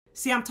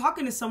See, I'm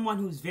talking to someone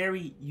who's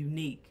very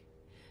unique.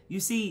 You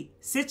see,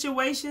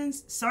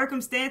 situations,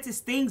 circumstances,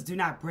 things do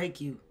not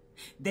break you.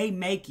 They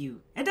make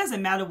you. It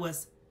doesn't matter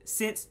what's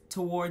sent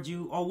toward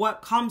you or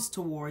what comes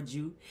towards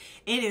you.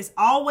 It is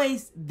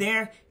always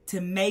there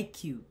to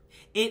make you.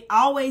 It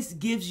always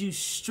gives you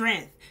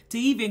strength to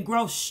even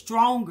grow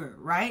stronger,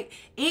 right?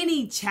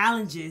 Any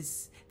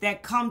challenges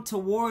that come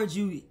towards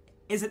you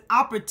is an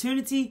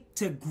opportunity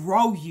to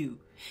grow you.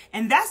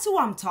 And that's who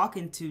I'm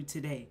talking to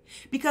today.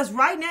 Because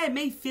right now it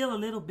may feel a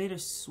little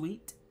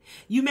bittersweet.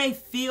 You may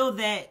feel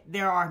that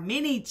there are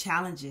many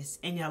challenges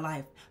in your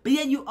life, but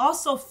yet you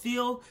also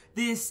feel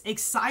this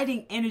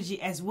exciting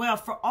energy as well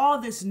for all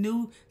this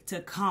new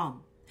to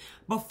come.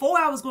 Before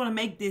I was going to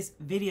make this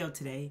video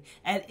today,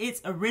 at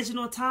its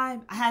original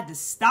time, I had to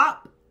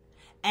stop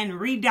and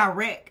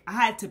redirect. I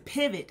had to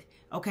pivot,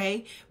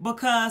 okay?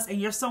 Because,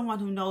 and you're someone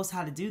who knows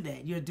how to do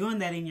that. You're doing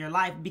that in your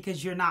life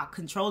because you're not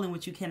controlling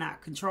what you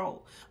cannot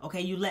control,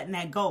 okay? You're letting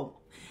that go.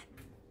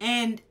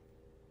 And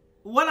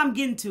what I'm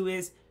getting to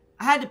is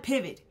I had to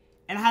pivot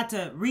and I had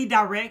to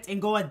redirect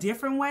and go a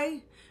different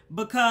way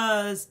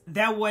because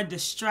there were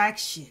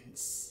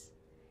distractions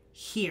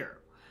here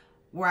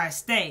where I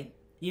stay.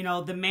 You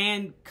know, the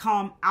man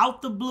come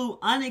out the blue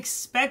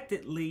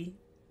unexpectedly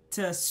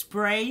to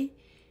spray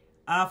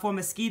for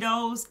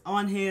mosquitoes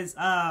on his,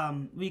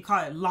 we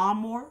call it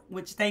lawnmower,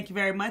 which thank you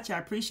very much. I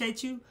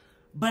appreciate you.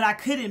 But I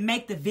couldn't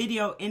make the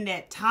video in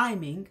that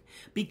timing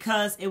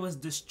because it was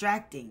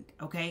distracting,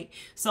 okay?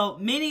 So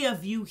many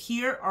of you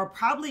here are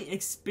probably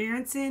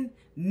experiencing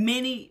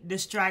many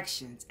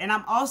distractions. And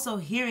I'm also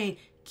hearing,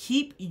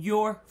 keep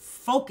your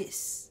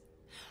focus.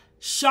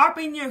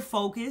 Sharpen your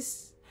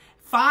focus.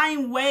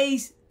 Find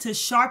ways to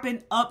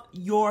sharpen up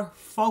your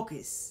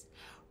focus.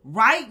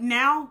 Right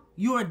now,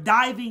 you're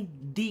diving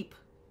deep.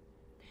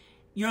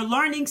 You're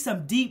learning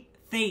some deep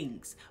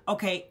things,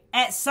 okay?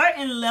 At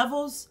certain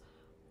levels,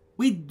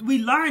 we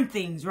learn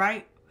things,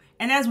 right?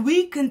 And as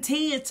we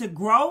continue to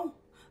grow,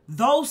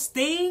 those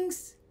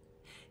things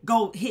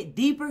go hit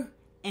deeper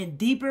and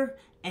deeper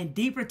and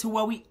deeper to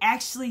where we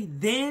actually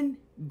then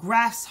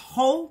grasp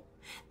whole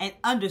and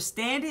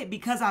understand it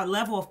because our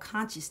level of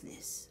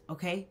consciousness,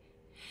 okay?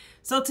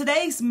 So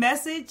today's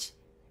message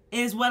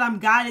is what I'm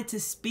guided to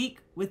speak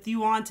with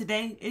you on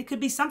today. It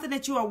could be something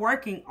that you are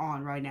working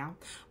on right now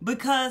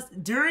because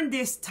during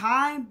this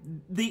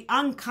time, the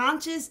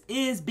unconscious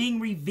is being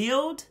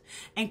revealed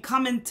and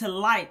coming to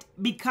light.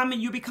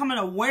 You're becoming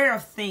aware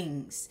of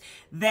things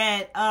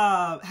that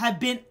have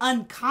been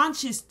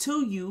unconscious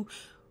to you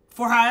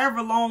for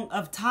however long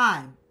of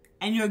time.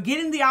 And you're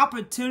getting the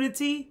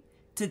opportunity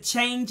to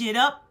change it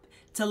up,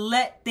 to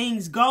let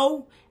things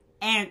go,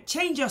 and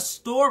change your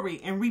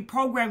story and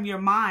reprogram your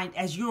mind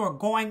as you are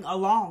going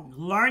along,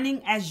 learning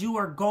as you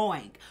are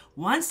going.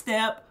 One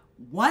step,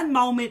 one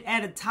moment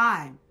at a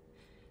time.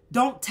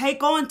 Don't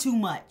take on too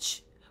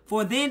much,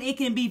 for then it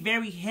can be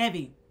very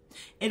heavy.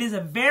 It is a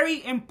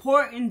very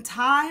important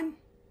time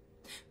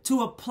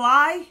to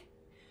apply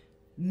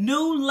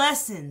new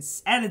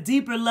lessons at a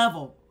deeper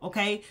level,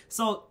 okay?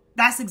 So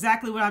that's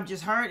exactly what I've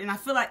just heard, and I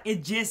feel like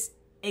it just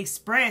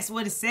express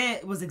what it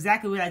said was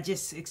exactly what I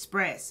just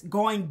expressed.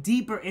 Going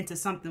deeper into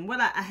something.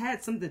 What I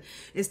had something.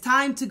 It's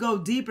time to go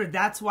deeper.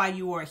 That's why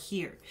you are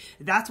here.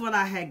 That's what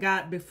I had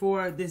got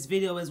before this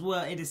video as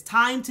well. It is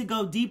time to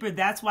go deeper.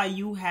 That's why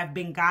you have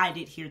been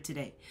guided here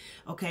today.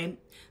 Okay.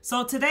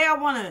 So today I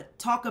want to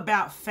talk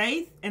about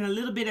faith and a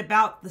little bit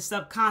about the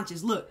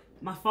subconscious. Look,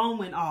 my phone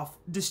went off.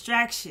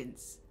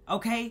 Distractions.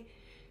 Okay.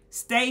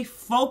 Stay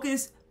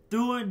focused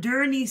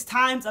during these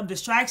times of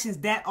distractions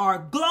that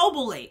are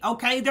globally,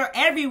 okay? They're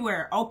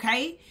everywhere,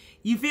 okay?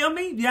 You feel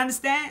me? You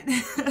understand?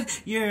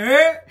 You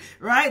heard?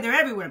 Right? They're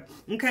everywhere,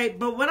 okay?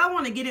 But what I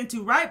want to get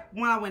into, right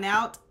when I went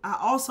out, I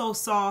also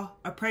saw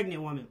a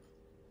pregnant woman.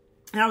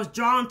 And I was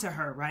drawn to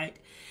her, right?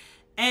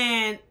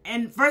 And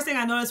first thing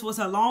I noticed was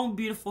her long,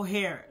 beautiful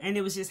hair. And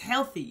it was just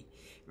healthy,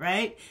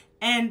 right?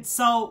 And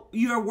so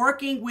you're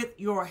working with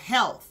your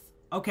health,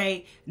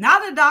 okay?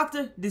 Not a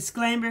doctor,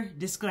 disclaimer,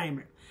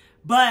 disclaimer.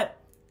 But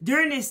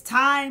during this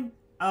time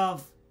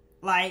of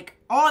like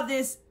all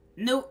this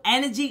new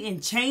energy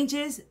and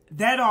changes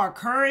that are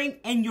occurring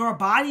in your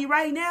body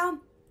right now,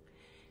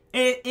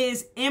 it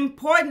is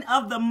important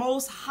of the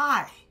Most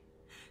High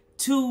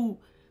to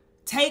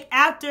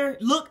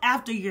look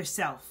after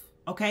yourself,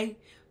 okay?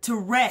 To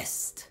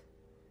rest,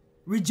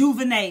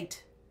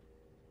 rejuvenate,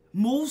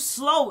 move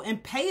slow,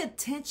 and pay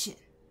attention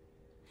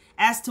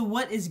as to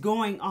what is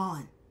going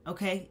on,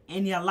 okay?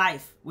 In your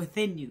life,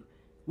 within you.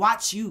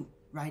 Watch you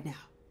right now.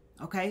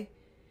 Okay,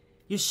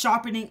 you're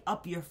sharpening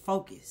up your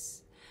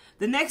focus.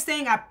 The next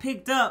thing I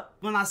picked up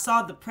when I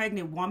saw the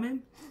pregnant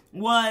woman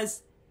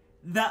was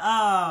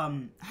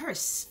her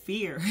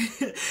sphere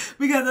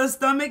because her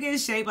stomach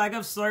is shaped like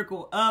a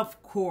circle.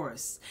 Of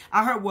course,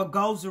 I heard what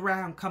goes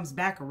around comes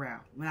back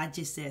around when I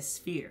just said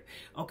sphere.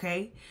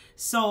 Okay,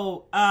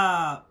 so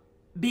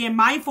being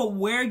mindful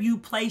where you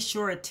place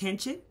your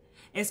attention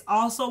is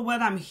also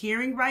what I'm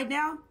hearing right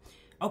now.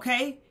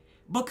 Okay,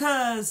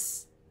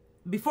 because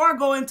before I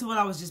go into what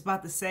I was just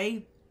about to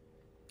say,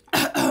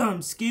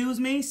 excuse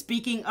me,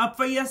 speaking up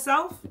for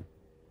yourself.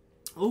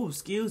 Oh,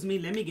 excuse me.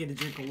 Let me get a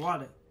drink of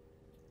water.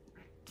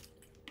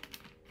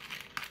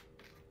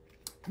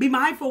 Be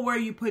mindful where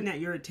you're putting at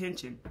your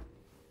attention.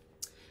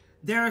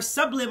 There are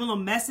subliminal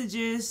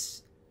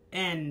messages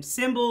and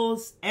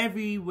symbols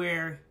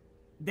everywhere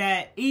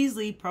that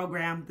easily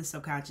program the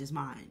subconscious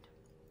mind.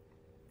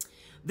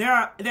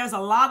 There's a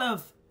lot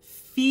of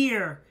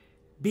fear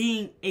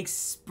being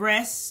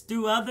expressed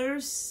through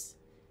others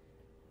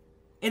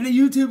in the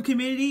YouTube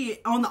community,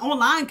 on the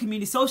online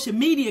community, social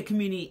media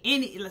community,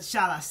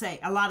 shall I say,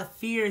 a lot of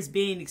fear is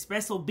being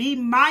expressed. So be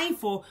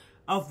mindful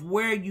of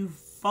where you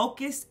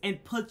focus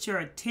and put your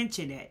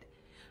attention at,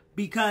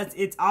 because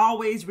it's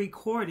always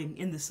recording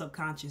in the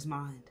subconscious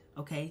mind,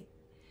 okay?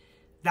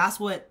 That's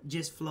what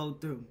just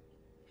flowed through.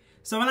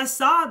 So when I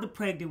saw the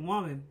pregnant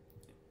woman,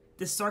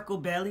 the circle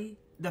belly,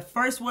 the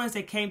first words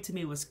that came to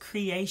me was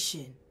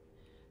creation,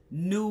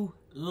 new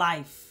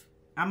life.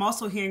 I'm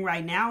also hearing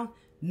right now,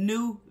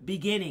 new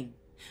beginning,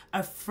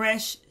 a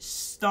fresh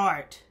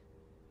start,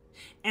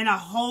 and a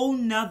whole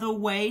nother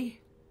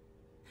way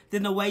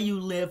than the way you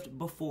lived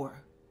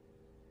before.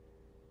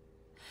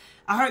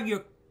 I heard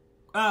you're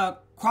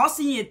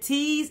crossing your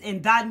T's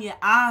and dotting your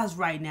I's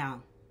right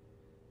now.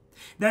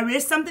 There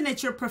is something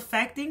that you're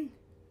perfecting,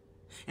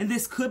 and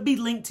this could be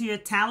linked to your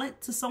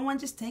talent. To someone,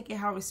 just take it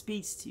how it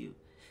speaks to you.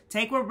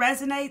 Take what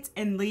resonates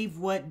and leave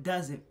what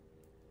doesn't.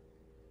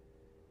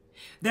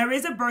 There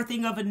is a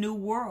birthing of a new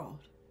world.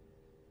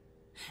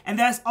 And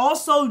there's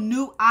also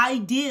new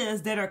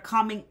ideas that are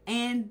coming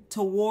in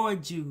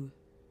towards you.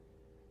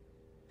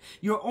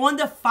 You're on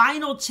the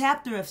final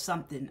chapter of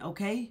something,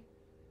 okay?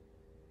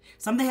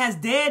 Something has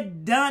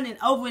dead, done, and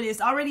over with.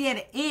 It's already at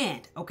an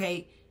end,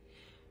 okay?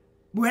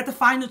 We're at the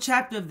final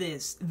chapter of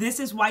this. This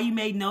is why you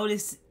may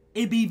notice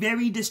it be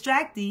very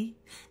distracting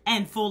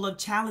and full of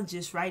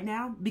challenges right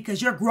now,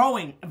 because you're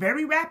growing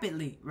very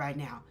rapidly right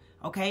now,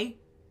 okay?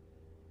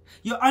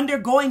 You're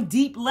undergoing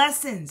deep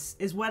lessons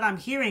is what I'm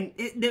hearing.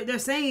 They're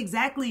saying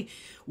exactly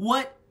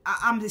what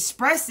I'm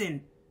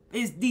expressing.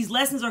 Is these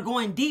lessons are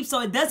going deep.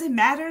 So it doesn't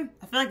matter.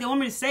 I feel like they want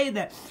me to say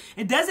that.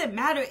 It doesn't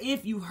matter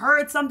if you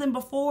heard something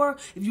before,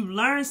 if you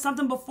learned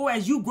something before.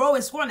 As you grow,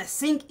 it's going to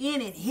sink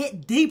in and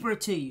hit deeper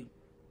to you.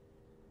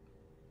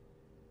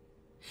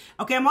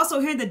 Okay, I'm also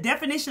hearing the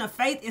definition of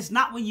faith is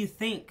not what you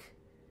think.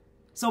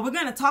 So we're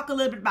going to talk a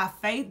little bit about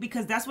faith,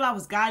 because that's what I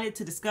was guided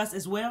to discuss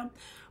as well.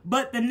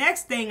 But the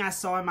next thing I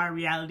saw in my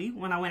reality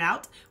when I went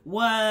out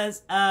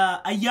was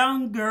a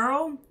young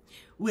girl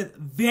with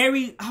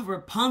very,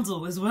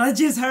 Rapunzel is what I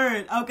just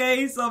heard.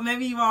 Okay, so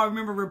maybe you all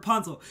remember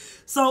Rapunzel.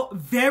 So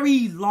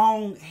very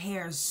long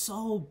hair,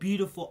 so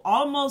beautiful,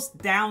 almost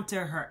down to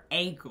her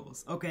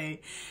ankles.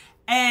 Okay.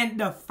 And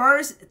the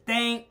first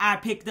thing I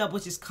picked up,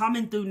 which is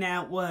coming through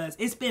now, was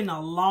it's been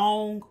a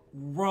long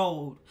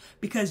road,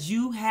 because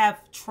you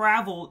have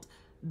traveled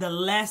the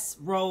less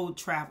road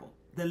travel,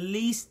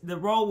 the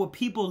road where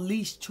people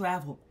least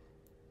travel.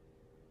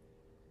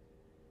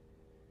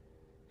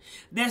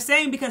 They're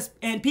saying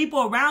and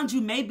people around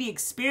you may be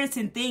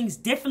experiencing things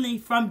differently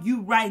from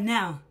you right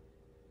now.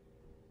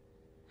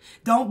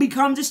 Don't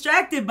become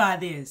distracted by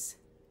this.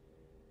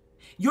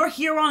 You're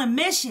here on a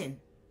mission.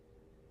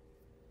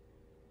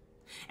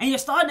 And you're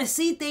starting to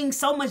see things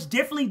so much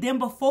differently than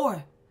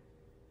before.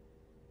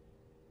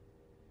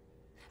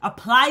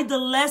 Apply the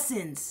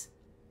lessons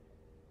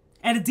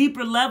at a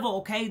deeper level,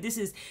 okay? This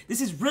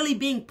is really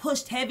being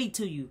pushed heavy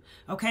to you,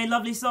 okay,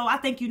 lovely soul? I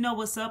think you know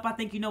what's up. I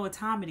think you know what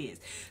time it is.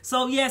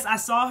 So, yes, I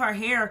saw her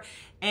hair,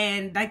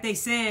 and like they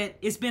said,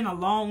 it's been a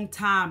long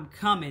time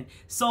coming.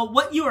 So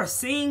what you are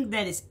seeing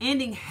that is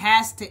ending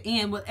has to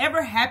end.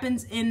 Whatever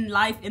happens in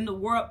life, in the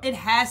world, it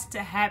has to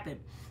happen.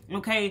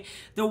 Okay,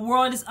 the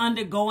world is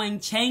undergoing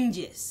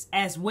changes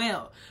as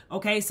well.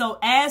 Okay, so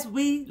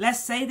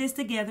let's say this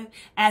together,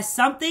 as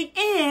something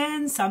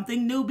ends,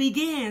 something new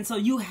begins. So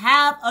you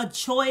have a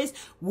choice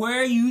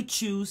where you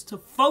choose to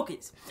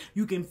focus.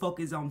 You can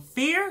focus on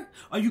fear,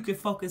 or you can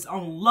focus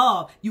on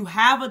love. You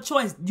have a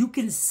choice. You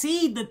can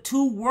see the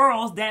two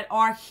worlds that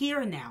are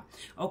here now.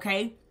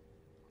 Okay.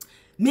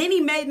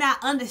 Many may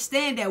not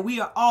understand that we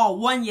are all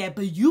one yet,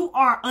 but you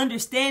are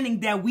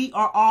understanding that we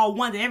are all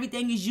one, that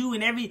everything is you,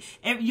 and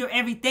you're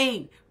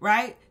everything,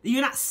 right?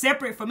 You're not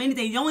separate from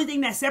anything. The only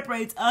thing that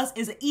separates us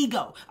is an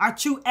ego. Our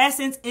true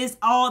essence is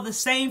all the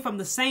same, from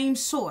the same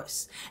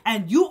source.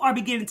 And you are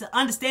beginning to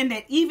understand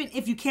that, even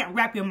if you can't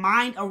wrap your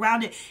mind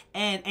around it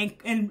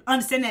and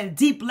understand that at a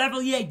deep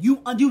level yet,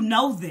 you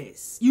know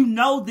this. You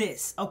know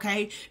this,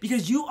 okay?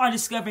 Because you are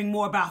discovering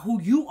more about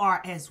who you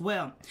are as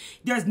well.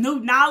 There's new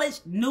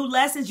knowledge, new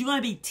lessons. You're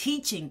going to be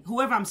teaching.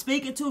 Whoever I'm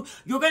speaking to,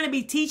 you're going to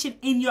be teaching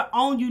in your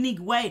own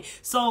unique way.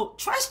 So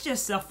trust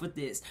yourself with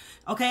this,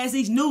 okay? As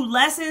these new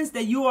lessons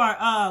that you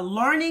are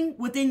learning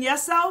within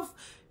yourself,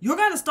 you're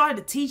going to start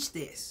to teach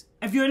this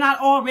if you're not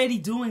already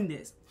doing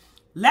this.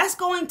 Let's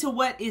go into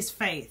what is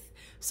faith.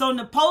 So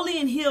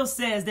Napoleon Hill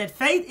says that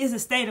faith is a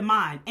state of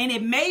mind, and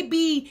it may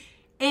be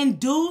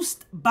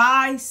induced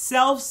by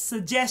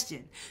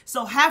self-suggestion.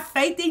 So have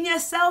faith in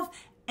yourself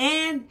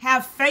and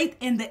have faith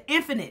in the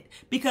infinite,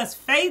 because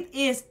faith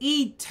is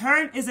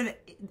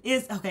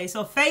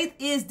so faith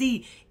is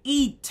the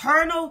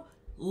eternal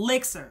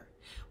elixir,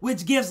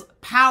 which gives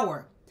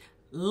power,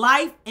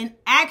 life, and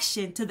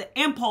action to the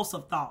impulse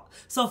of thought.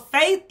 So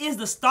faith is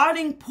the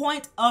starting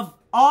point of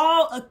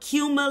all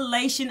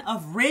accumulation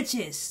of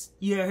riches.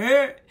 You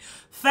heard?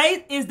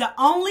 Faith is the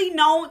only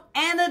known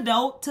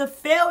antidote to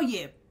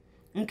failure.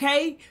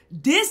 Okay?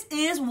 This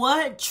is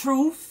what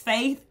true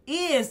faith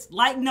is,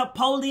 like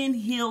Napoleon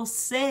Hill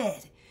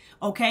said.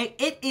 Okay?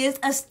 It is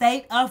a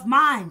state of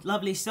mind,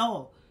 lovely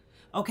soul.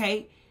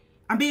 Okay?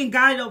 I'm being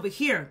guided over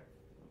here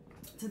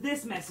to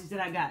this message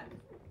that I got.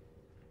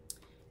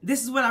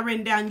 This is what I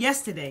written down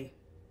yesterday.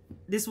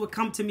 This would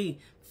come to me.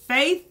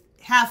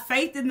 Have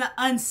faith in the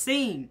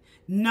unseen.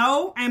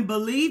 Know and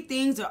believe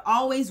things are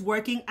always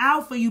working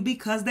out for you,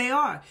 because they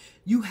are.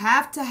 You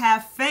have to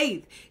have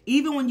faith,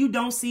 even when you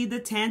don't see the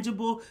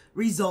tangible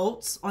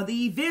results or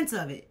the events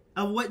of it,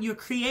 of what you're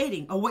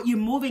creating or what you're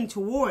moving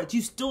towards.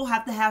 You still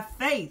have to have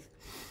faith.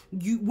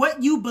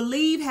 What you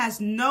believe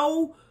has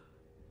no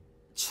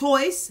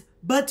choice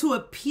but to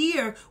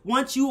appear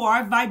once you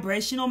are a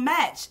vibrational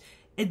match.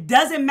 It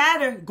doesn't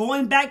matter,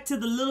 going back to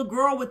the little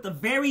girl with the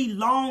very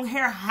long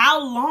hair,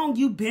 how long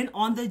you've been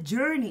on the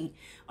journey.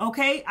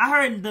 Okay, I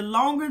heard the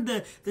longer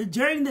the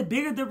journey, the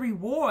bigger the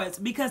rewards,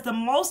 because the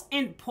most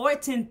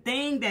important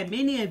thing that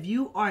many of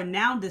you are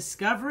now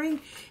discovering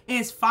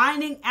is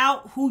finding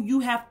out who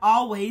you have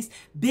always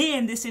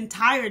been this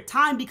entire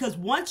time. Because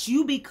once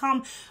you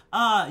become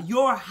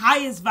your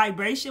highest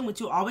vibration,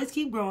 which will always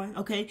keep growing,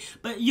 okay,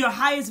 but your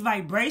highest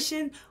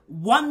vibration,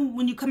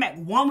 when you come back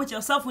one with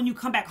yourself, when you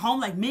come back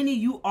home, like many of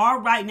you are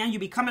right now, you're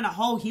becoming a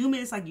whole human.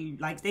 It's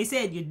like they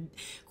said, you're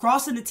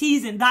crossing the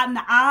T's and dotting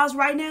the I's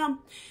right now.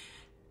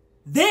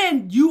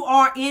 Then you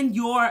are in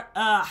your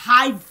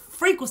high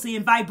frequency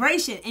and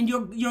vibration, and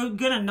you're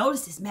gonna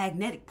notice this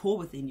magnetic pull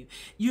within you.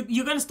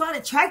 You're gonna start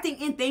attracting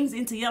in things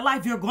into your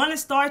life. You're gonna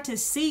start to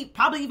see,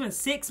 probably even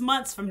 6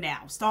 months from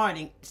now,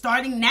 starting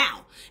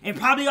now, and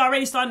probably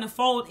already starting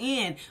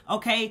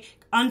to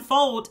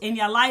unfold in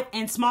your life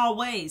in small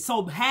ways.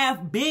 So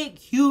have big,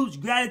 huge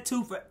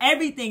gratitude for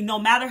everything, no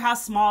matter how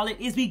small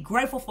it is. Be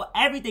grateful for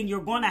everything.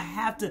 You're gonna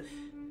have to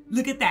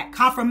look at that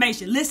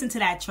confirmation. Listen to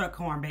that truck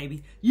horn,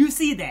 baby. You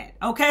see that,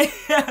 okay?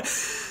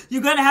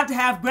 You're going to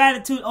have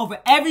gratitude over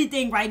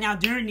everything right now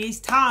during these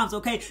times,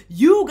 okay?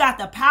 You got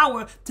the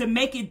power to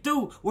make it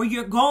through where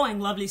you're going,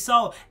 lovely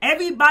soul.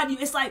 Everybody,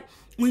 it's like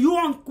when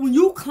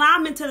you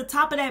climb into the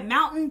top of that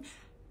mountain,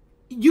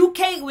 you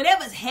can't,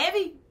 whatever's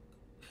heavy,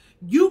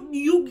 you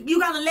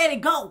got to let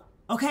it go,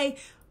 okay?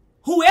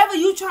 Whoever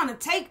you trying to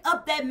take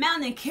up that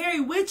mountain and carry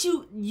with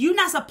you, you're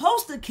not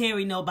supposed to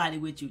carry nobody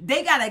with you.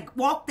 They got to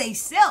walk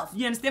themselves.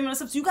 You understand what I'm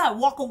saying? So you got to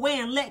walk away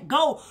and let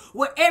go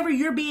wherever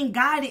you're being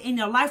guided in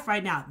your life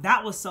right now.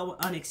 That was so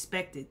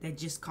unexpected that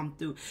just come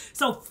through.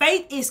 So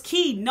faith is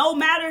key. No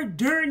matter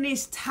during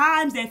these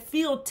times that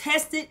feel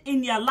tested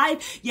in your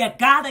life, you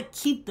got to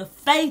keep the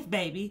faith,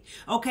 baby.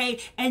 Okay?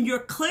 And you're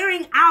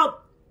clearing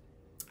out,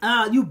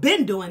 you've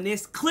been doing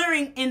this,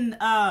 clearing in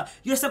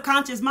your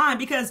subconscious mind,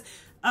 because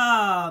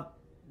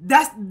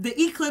that's the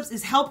eclipse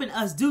is helping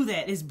us do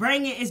that. It's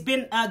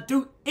been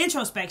through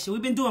introspection.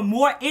 We've been doing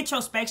more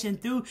introspection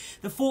through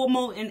the full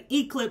moon and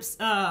eclipse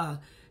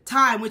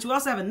time, which we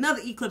also have another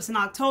eclipse in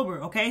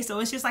October. Okay, so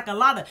it's just like a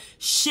lot of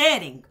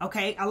shedding.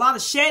 Okay, a lot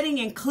of shedding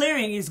and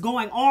clearing is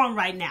going on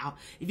right now,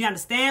 if you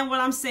understand what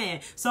I'm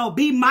saying. So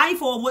be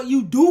mindful of what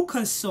you do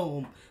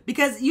consume,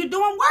 because you're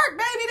doing work,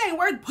 baby. It ain't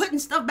worth putting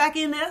stuff back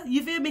in there.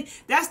 You feel me?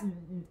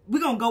 We're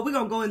gonna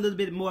go a little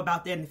bit more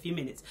about that in a few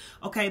minutes.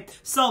 Okay,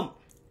 so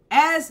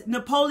as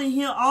Napoleon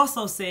Hill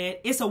also said,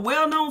 it's a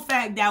well-known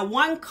fact that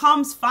one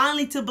comes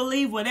finally to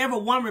believe whatever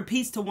one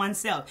repeats to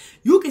oneself.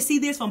 You can see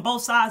this from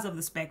both sides of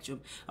the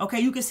spectrum. Okay,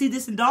 you can see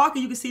this in dark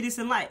and you can see this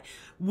in light.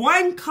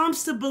 One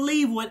comes to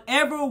believe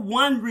whatever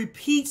one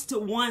repeats to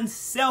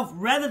oneself,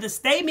 whether the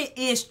statement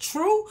is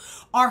true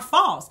or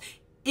false.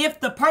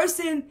 If a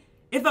person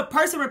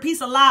repeats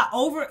a lie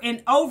over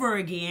and over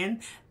again,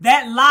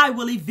 that lie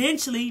will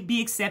eventually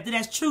be accepted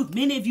as truth.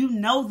 Many of you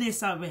know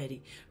this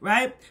already,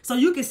 right? So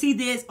you can see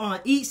this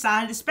on each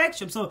side of the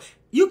spectrum. So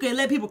you can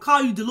let people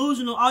call you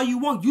delusional all you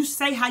want. You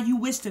say how you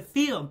wish to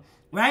feel,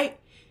 right?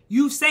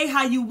 You say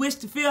how you wish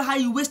to feel, how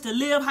you wish to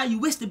live, how you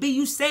wish to be.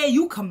 You say,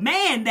 you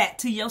command that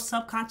to your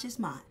subconscious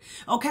mind,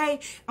 okay?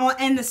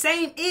 And the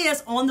same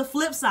is on the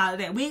flip side of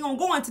that. We ain't going to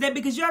go into that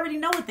because you already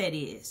know what that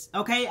is,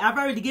 okay? I've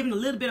already given a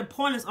little bit of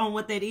pointers on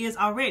what that is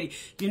already,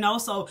 you know?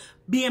 So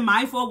being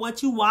mindful of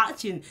what you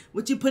watch and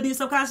what you put in your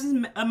subconscious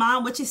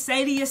mind, what you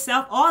say to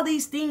yourself, all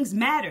these things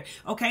matter,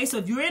 okay? So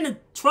if you're in a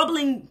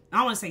troubling, I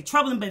don't want to say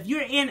troubling, but if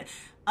you're in,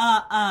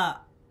 I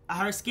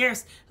heard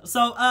scarce.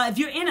 So if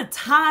you're in a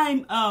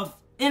time of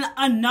in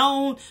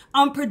unknown,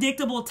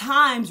 unpredictable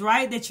times,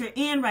 right, that you're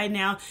in right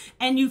now,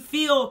 and you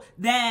feel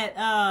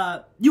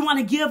that you want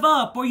to give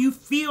up, or you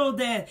feel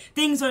that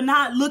things are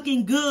not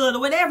looking good or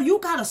whatever, you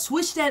got to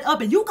switch that up,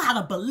 and you got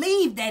to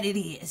believe that it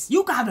is.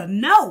 You got to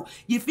know.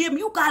 You feel me?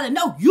 You got to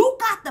know. You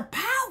got the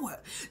power.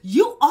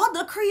 You are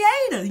the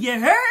creator. You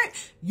heard?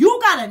 You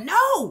got to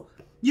know.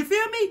 You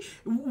feel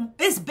me?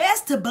 It's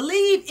best to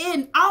believe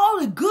in all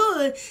the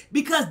good,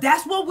 because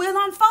that's what will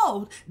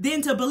unfold,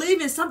 than to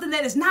believe in something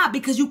that is not,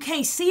 because you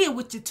can't see it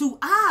with your two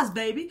eyes,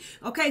 baby.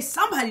 Okay,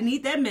 somebody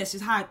need that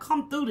message, how it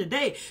come through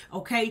today.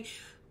 Okay,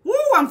 woo,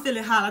 I'm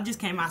feeling hot. I just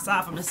came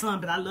outside from the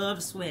sun, but I love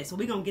to sweat, so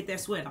we're going to get that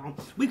sweat on.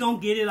 We're going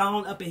to get it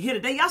on up in here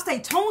today. Y'all stay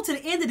tuned to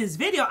the end of this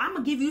video. I'm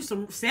going to give you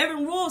some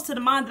 7 rules to the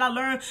mind that I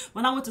learned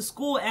when I went to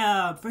school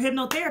for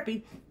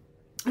hypnotherapy.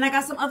 And I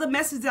got some other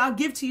messages that I'll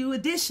give to you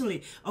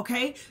additionally,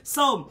 okay?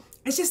 So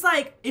it's just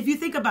like, if you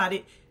think about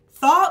it,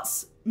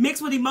 thoughts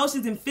mixed with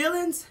emotions and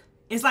feelings,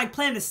 it's like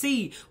planting a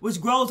seed, which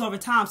grows over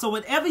time. So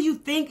whatever you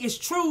think is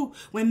true,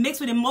 when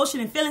mixed with emotion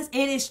and feelings,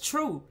 it is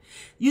true.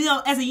 You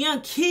know, as a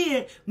young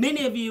kid,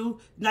 many of you,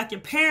 like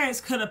your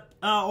parents could have,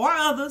 or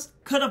others,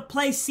 could have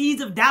placed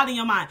seeds of doubt in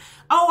your mind.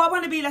 Oh, I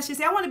want to be, let's just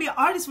say, I want to be an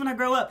artist when I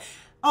grow up.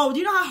 Oh, do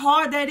you know how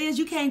hard that is?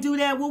 You can't do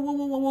that. Woo, woo,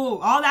 woo, woo, woo.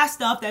 All that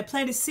stuff that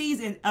planted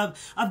seeds of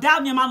doubt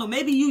in your mind. Or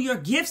maybe your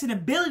gifts and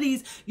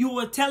abilities, you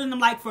were telling them,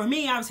 like for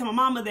me, I was telling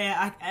my mama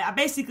that I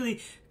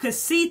basically could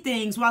see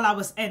things while I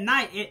was at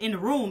night in the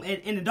room,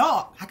 in the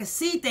dark. I could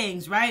see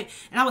things, right?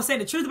 And I would say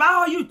the truth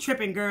about, oh, you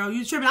tripping, girl.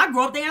 You tripping. I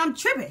grew up thinking I'm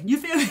tripping. You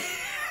feel me?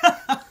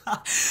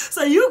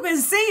 So you can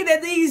see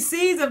that these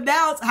seeds of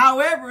doubts,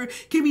 however,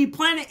 can be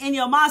planted in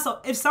your mind. So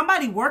if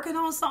somebody working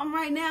on something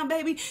right now,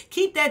 baby,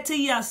 keep that to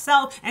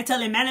yourself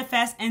until it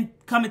manifests and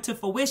come into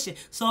fruition.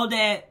 So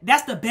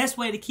that's the best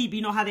way to keep,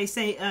 you know how they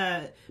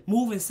say,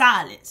 move in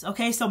silence.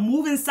 Okay, so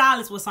move in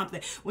silence with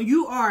something.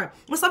 When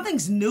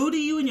something's new to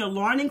you and you're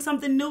learning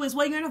something new, is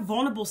when you're in a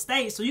vulnerable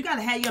state. So you got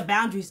to have your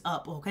boundaries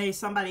up. Okay,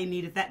 somebody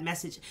needed that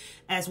message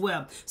as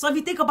well. So if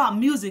you think about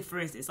music, for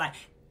instance, like,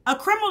 a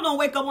criminal don't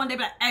wake up one day and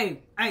be like,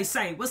 hey,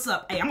 say, what's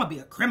up? Hey, I'm going to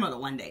be a criminal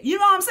one day. You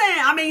know what I'm saying?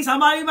 I mean,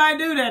 somebody might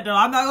do that, though.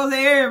 I'm not going to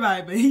say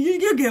everybody, but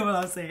you get what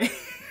I'm saying.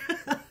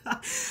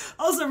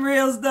 On some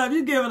real stuff.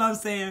 You get what I'm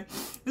saying?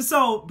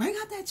 So, bring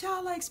out that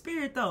childlike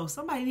spirit, though.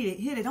 Somebody need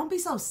to hit it. Don't be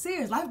so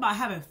serious. Life about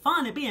having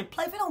fun and being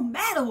playful. It don't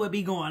matter what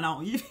be going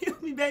on. You feel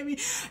me, baby?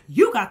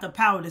 You got the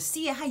power to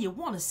see it how you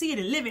want to see it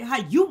and live it how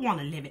you want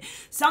to live it.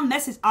 Some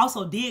message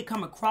also did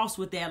come across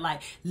with that,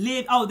 like,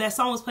 that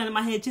song was playing in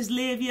my head, just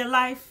live your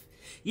life.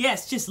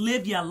 Yes, just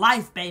live your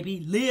life,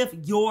 baby. Live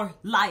your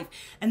life.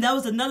 And that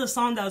was another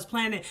song that was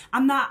playing.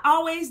 I'm not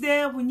always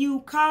there when you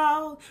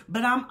call,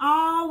 but I'm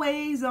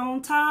always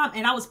on time.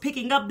 And I was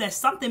picking up that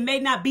something may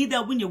not be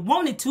there when you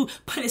want it to,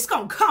 but it's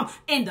going to come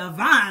in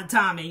divine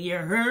timing, you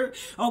heard?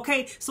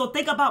 Okay, so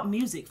think about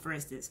music, for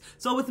instance.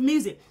 So with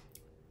music,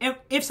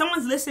 if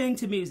someone's listening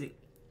to music,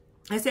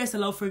 let's say it's a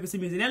low frequency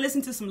music, they're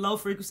listening to some low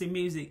frequency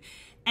music,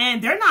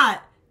 and they're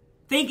not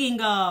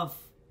thinking of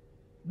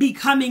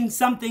becoming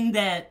something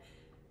that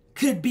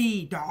could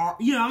be dark,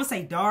 you know, I'm gonna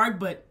say dark,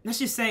 but let's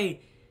just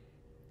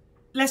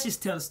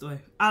tell the story.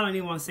 I don't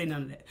even want to say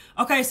none of that.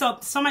 Okay, so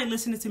somebody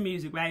listening to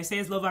music, right? Say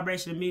it's low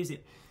vibration of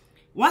music.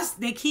 Once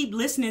they keep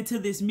listening to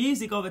this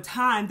music over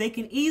time, they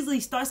can easily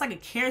start, it's like a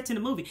character in a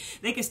movie.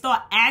 They can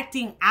start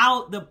acting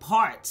out the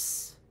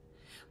parts.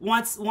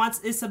 Once what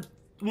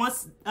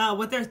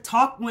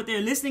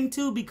they're listening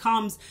to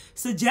becomes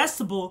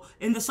suggestible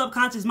in the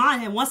subconscious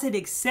mind, and once it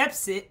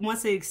accepts it,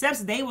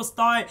 they will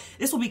start,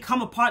 this will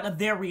become a part of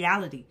their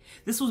reality.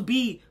 This will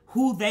be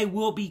who they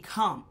will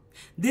become.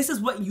 This is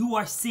what you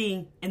are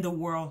seeing in the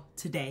world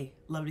today,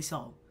 lovely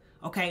soul.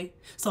 Okay,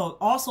 so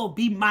also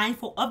be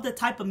mindful of the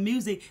type of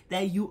music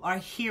that you are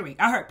hearing.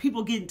 I heard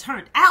people getting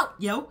turned out,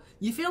 yo.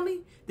 You feel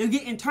me? They're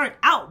getting turned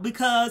out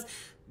because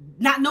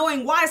not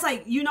knowing why. It's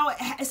like, you know,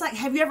 it's like,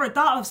 have you ever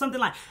thought of something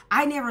like,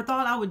 I never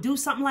thought I would do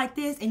something like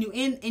this, and you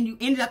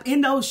ended up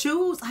in those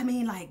shoes? I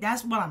mean, like,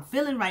 that's what I'm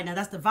feeling right now.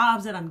 That's the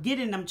vibes that I'm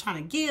getting and I'm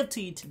trying to give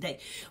to you today.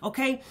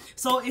 Okay,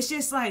 so it's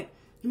just like,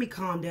 let me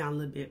calm down a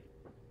little bit.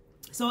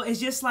 So it's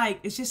just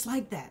like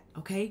that.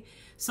 Okay,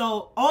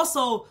 so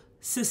also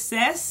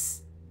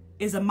success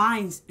is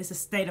it's a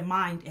state of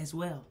mind as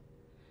well.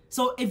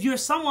 So if you're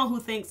someone who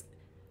thinks,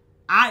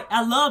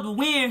 I love to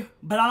win,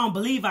 but I don't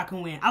believe I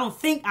can win, I don't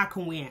think I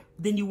can win,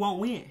 then you won't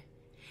win.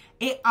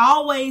 It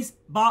always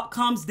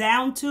comes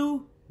down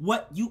to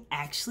what you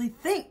actually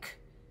think,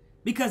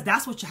 because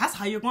that's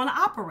how you're going to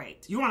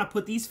operate. You want to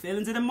put these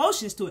feelings and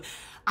emotions to it.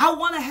 I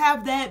want to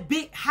have that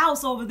big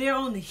house over there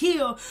on the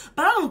hill,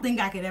 but I don't think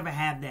I could ever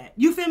have that.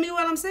 You feel me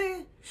what I'm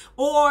saying?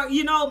 Or,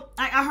 you know,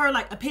 I heard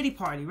like a pity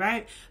party,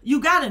 right?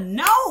 You got to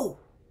know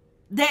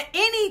that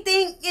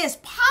anything is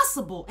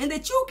possible and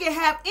that you can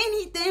have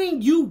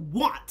anything you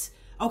want.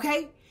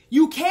 Okay?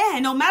 You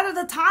can, no matter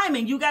the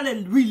timing. You got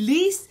to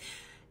release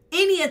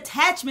any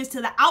attachments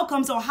to the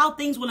outcomes or how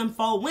things will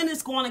unfold, when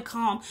it's going to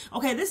come.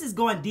 Okay, this is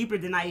going deeper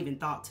than I even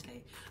thought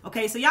today.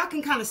 Okay, so y'all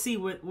can kind of see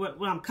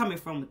where I'm coming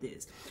from with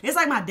this. It's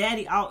like my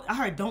daddy, I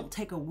heard, don't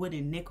take a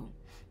wooden nickel.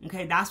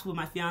 Okay, that's what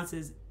my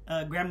fiance's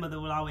grandmother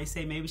would always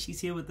say. Maybe she's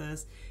here with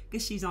us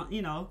because she's on,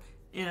 you know,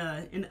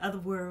 in the other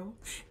world.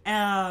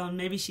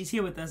 Maybe she's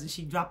here with us and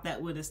she dropped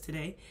that with us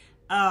today.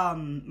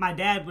 My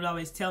dad would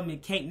always tell me,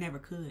 Kate never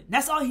could.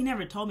 That's all he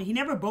never told me. He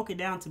never broke it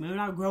down to me. When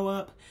I grow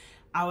up,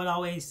 I would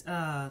always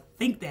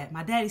think that.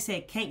 My daddy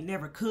said Kate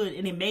never could,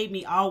 and it made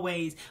me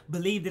always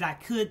believe that I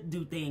could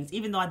do things.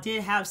 Even though I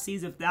did have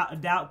seeds of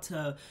doubt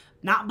to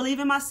not believe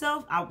in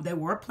myself, they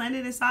were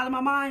planted inside of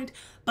my mind.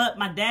 But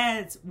my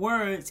dad's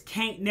words,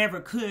 Kate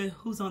never could,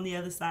 who's on the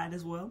other side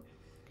as well,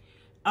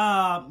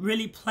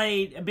 really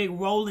played a big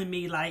role in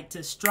me, like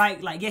to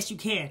strike, like, yes, you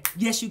can.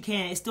 Yes, you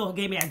can. It still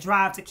gave me a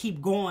drive to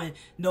keep going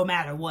no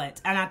matter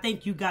what. And I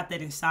think you got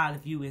that inside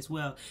of you as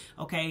well.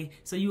 Okay.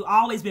 So you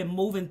always been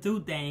moving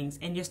through things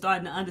and you're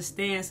starting to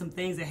understand some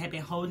things that have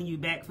been holding you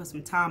back for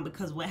some time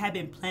because what had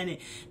been planted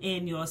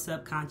in your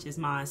subconscious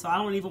mind. So I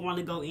don't even want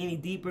to go any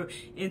deeper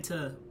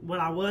into what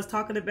I was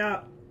talking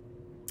about.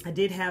 I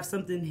did have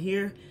something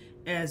here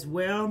as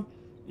well.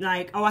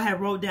 Like, oh, I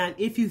had wrote down,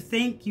 if you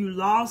think you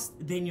lost,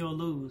 then you'll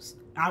lose.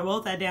 I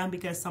wrote that down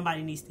because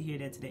somebody needs to hear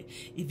that today.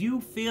 If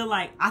you feel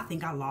like, I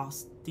think I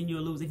lost, then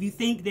you'll lose. If you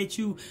think that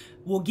you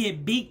will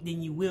get beat,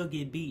 then you will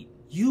get beat.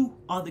 You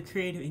are the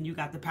creator and you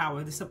got the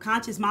power. The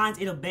subconscious mind,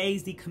 it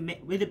obeys the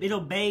command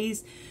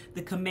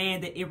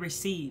that it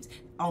receives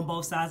on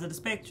both sides of the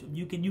spectrum.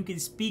 You can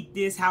speak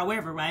this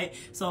however, right?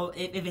 So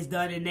if it's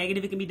done in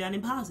negative, it can be done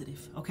in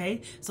positive,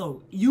 okay?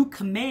 So you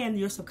command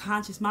your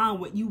subconscious mind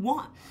what you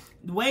want.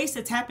 The ways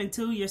to tap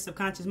into your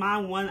subconscious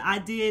mind, one I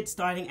did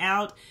starting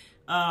out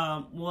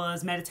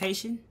was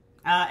meditation.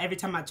 Every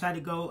time I tried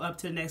to go up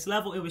to the next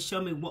level, it would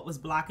show me what was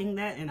blocking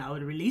that, and I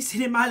would release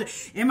it in my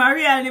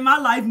reality, in my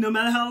life, no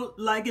matter how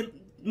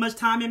much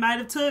time it might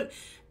have took.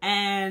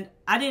 And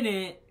I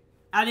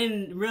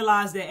didn't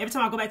realize that every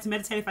time I go back to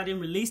meditate, if I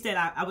didn't release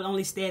that, I would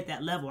only stay at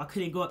that level. I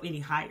couldn't go up any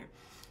higher.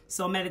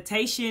 So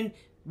meditation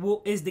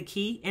is the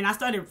key. And I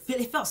started,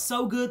 it felt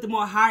so good the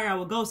more higher I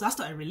would go. So I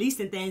started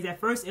releasing things. At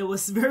first it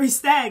was very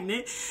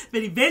stagnant,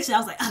 but eventually I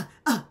was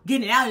like,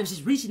 getting it out. It was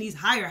just reaching these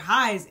higher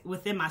highs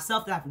within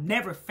myself that I've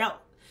never felt.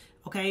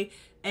 Okay.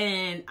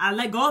 And I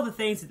let go of the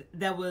things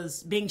that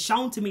was being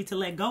shown to me to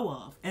let go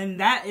of.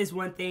 And that is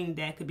one thing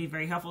that could be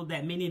very helpful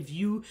that many of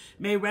you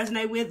may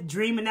resonate with.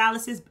 Dream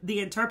analysis, the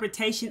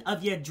interpretation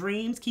of your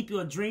dreams. Keep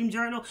your dream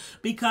journal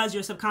because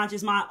your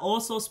subconscious mind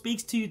also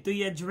speaks to you through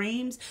your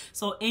dreams.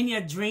 So in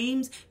your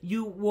dreams,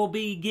 you will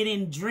be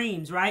getting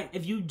dreams, right?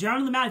 If you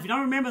journal them out, if you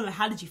don't remember them,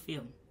 how did you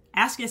feel?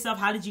 Ask yourself,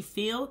 how did you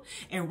feel?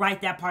 And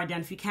write that part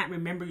down if you can't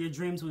remember your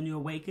dreams when you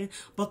awaken,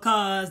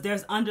 because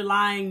there's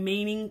underlying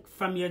meaning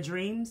from your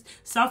dreams.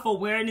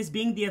 Self-awareness,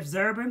 being the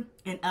observer.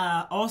 And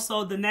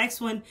also the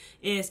next one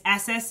is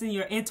assessing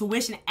your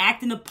intuition,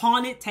 acting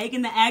upon it,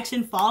 taking the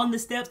action, following the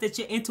steps that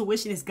your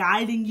intuition is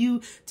guiding you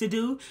to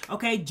do.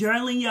 Okay,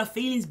 journaling your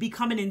feelings,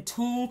 becoming in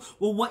tune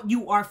with what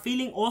you are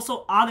feeling.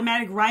 Also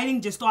automatic writing,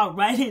 just start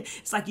writing.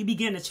 It's like you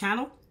begin to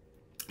channel.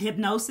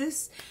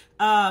 Hypnosis,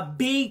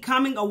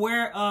 becoming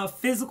aware of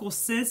physical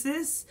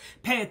senses.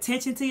 Pay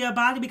attention to your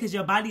body because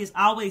your body is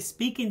always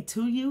speaking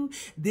to you.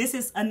 This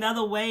is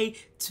another way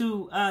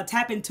to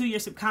tap into your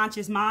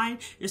subconscious mind.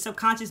 Your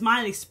subconscious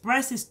mind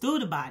expresses through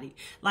the body.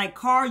 Like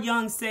Carl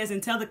Jung says,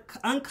 until the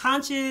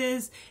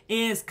unconscious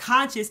is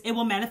conscious, it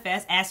will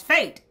manifest as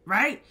fate,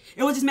 right?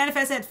 It will just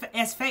manifest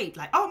as fate.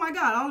 Like, oh my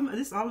God,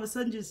 this all of a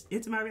sudden just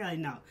into my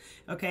reality. No.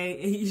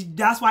 Okay.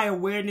 That's why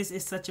awareness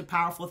is such a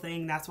powerful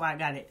thing. That's why I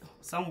got it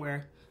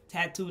somewhere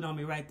tattooed on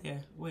me right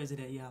there. Where is it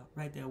at, y'all?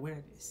 Right there,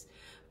 awareness.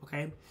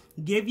 Okay.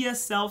 Give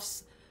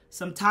yourself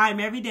some time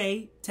every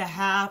day to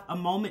have a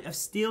moment of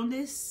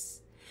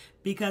stillness,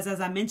 because as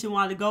I mentioned a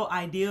while ago,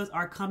 ideas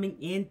are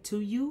coming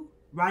into you.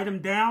 Write them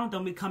down.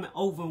 Don't become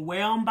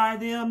overwhelmed by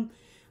them.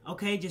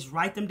 Okay, just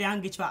write them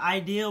down. Get your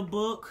idea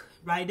book.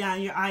 Write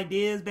down your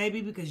ideas,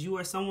 baby, because you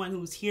are someone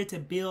who's here to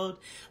build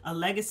a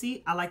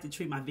legacy. I like to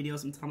treat my videos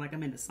sometimes like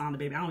I'm in the sauna,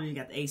 baby. I don't even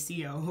got the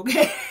AC on,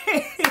 okay?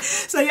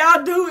 So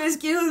y'all do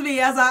excuse me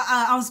as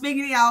I'm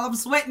speaking to y'all. I'm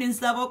sweating and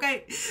stuff,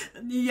 okay?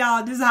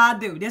 Y'all, this is how I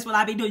do. That's what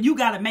I be doing. You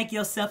got to make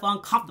yourself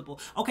uncomfortable,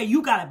 okay?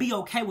 You got to be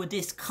okay with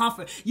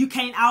discomfort. You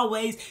can't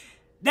always...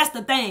 That's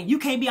the thing. You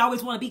can't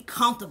always want to be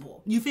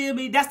comfortable. You feel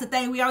me? That's the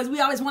thing. We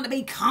always want to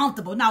be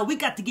comfortable. Now we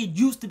got to get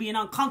used to being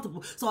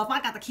uncomfortable. So if I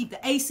got to keep the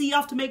AC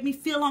off to make me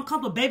feel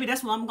uncomfortable, baby,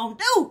 that's what I'm going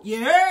to do.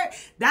 You heard?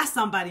 That's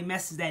somebody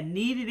message that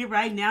needed it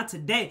right now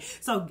today.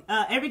 So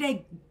every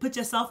day, put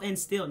yourself in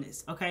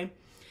stillness. Okay.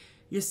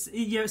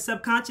 Your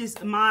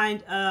subconscious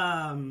mind,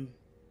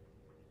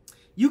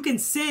 you can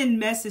send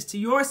message to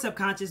your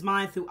subconscious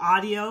mind through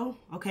audio.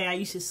 Okay. I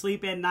used to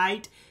sleep at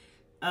night.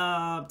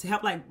 To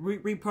help like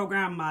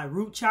reprogram my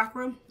root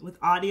chakra with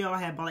audio. I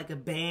had like a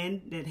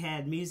band that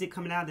had music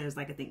coming out. There's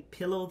like, I think,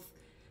 pillow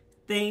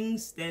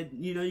things that,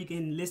 you know, you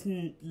can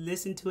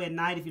listen to at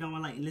night if you don't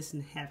want to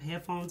like have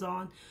headphones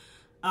on.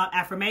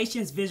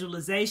 affirmations,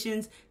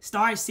 visualizations.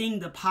 Start seeing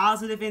the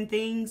positive in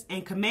things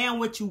and command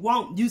what you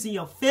want using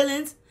your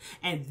feelings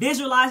and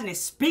visualizing and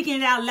speaking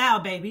it out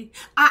loud, baby.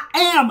 I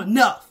am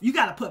enough. You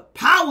got to put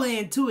power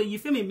into it. You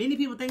feel me? Many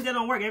people think that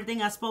don't work.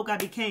 Everything I spoke, I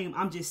became.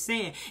 I'm just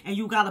saying. And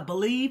you got to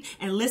believe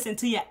and listen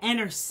to your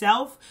inner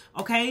self.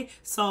 Okay?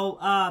 So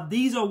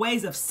these are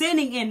ways of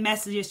sending in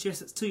messages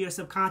to your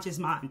subconscious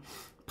mind.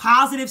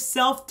 Positive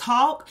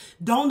self-talk.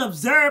 Don't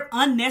observe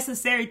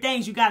unnecessary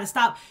things. You got to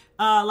stop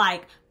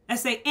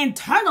let's say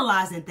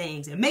internalizing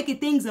things and making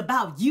things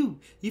about you.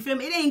 You feel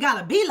me? It ain't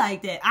gotta be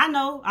like that. I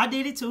know, I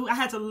did it too. I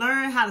had to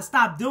learn how to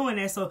stop doing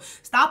that. So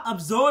stop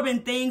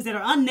absorbing things that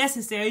are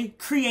unnecessary.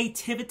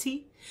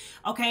 Creativity.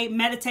 Okay,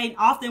 meditating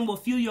often will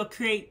fuel your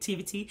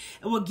creativity.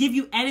 It will give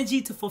you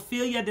energy to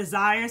fulfill your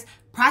desires.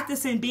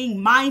 Practicing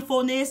being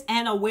mindfulness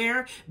and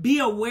aware. Be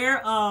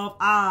aware of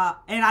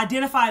and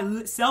identify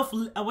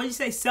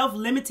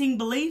self-limiting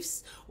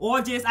beliefs,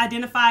 or just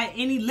identify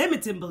any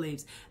limiting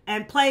beliefs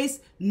and place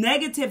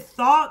negative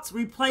thoughts,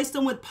 replace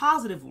them with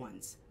positive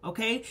ones.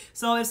 Okay,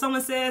 so if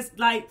someone says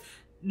like,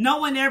 no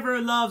one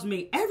ever loves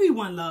me,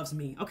 everyone loves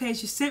me. Okay,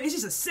 it's just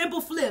a simple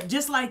flip,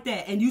 just like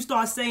that. And you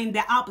start saying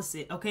the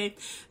opposite. Okay,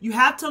 you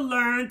have to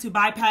learn to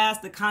bypass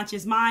the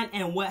conscious mind,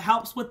 and what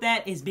helps with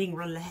that is being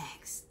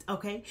relaxed.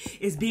 Okay,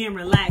 it's being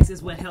relaxed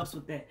is what helps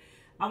with that.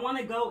 I want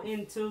to go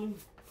into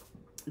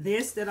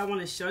this that I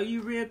want to show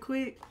you real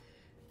quick.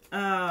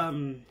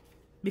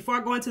 Before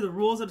I go into the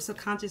rules of the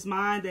subconscious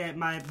mind that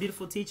my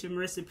beautiful teacher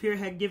Marissa Peer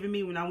had given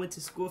me when I went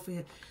to school for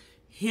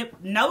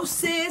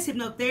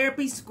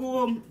hypnotherapy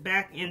school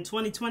back in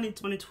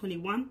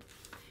 2020-2021.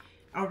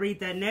 I'll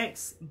read that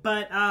next.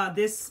 But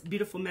this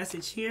beautiful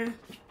message here,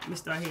 let me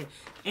start here.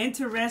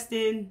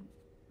 Interesting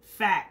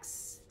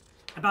facts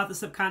about the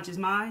subconscious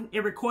mind.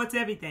 It records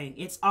everything.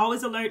 It's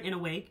always alert and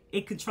awake.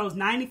 It controls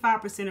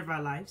 95% of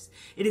our lives.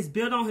 It is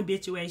built on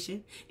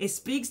habituation. It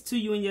speaks to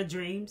you in your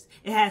dreams.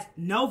 It has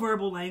no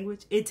verbal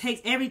language. It takes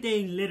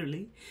everything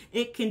literally.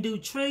 It can do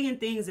trillion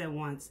things at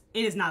once.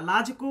 It is not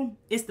logical.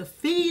 It's the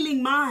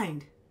feeling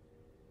mind.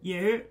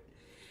 You heard?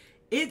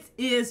 It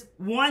is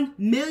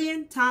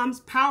 1,000,000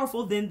 times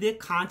powerful than the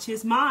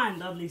conscious mind,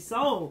 lovely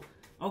soul.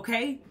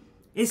 Okay?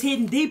 It's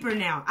hidden deeper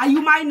now.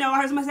 You might know,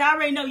 I heard somebody say, I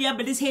already know, yeah,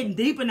 but it's hidden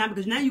deeper now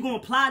because now you're going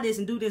to apply this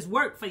and do this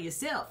work for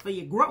yourself, for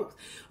your growth.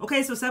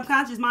 Okay, so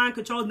subconscious mind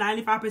controls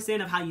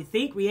 95% of how you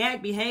think,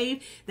 react,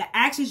 behave, the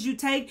actions you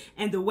take,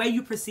 and the way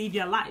you perceive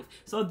your life.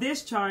 So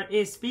this chart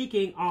is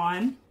speaking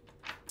on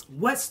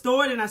what's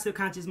stored in our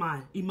subconscious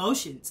mind: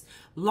 emotions,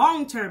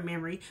 long-term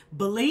memory,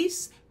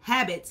 beliefs,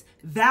 habits,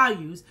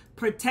 values,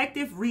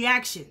 protective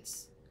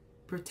reactions,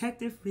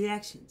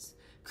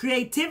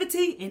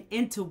 creativity, and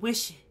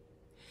intuition.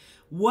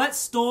 What's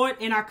stored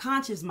in our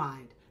conscious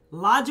mind: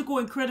 logical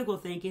and critical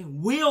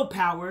thinking,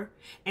 willpower,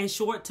 and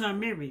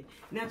short-term memory.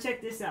 Now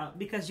check this out,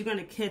 because you're going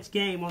to catch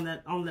game on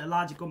the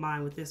logical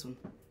mind with this one,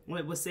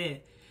 what was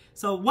said.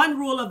 So one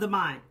rule of the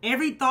mind: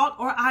 every thought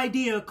or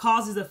idea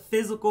causes a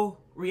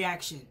physical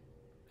reaction.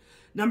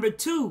 Number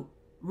 2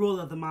 rule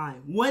of the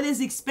mind: what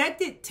is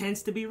expected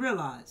tends to be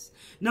realized.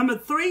 Number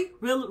 3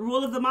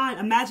 rule of the mind: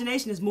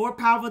 imagination is more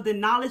powerful than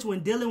knowledge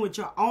when dealing with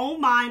your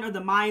own mind or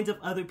the minds of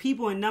other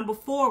people. And number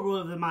 4 rule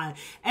of the mind: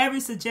 every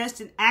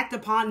suggestion acted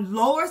upon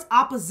lowers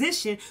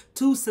opposition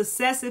to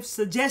successive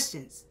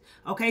suggestions.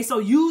 Okay, so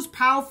use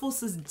powerful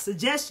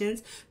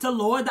suggestions to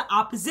lower the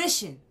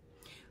opposition.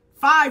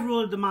 5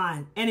 rule of the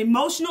mind: an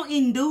emotional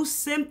induced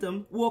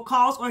symptom will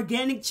cause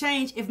organic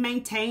change if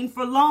maintained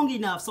for long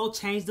enough. So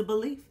change the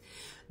belief.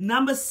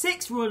 Number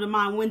 6 rule of the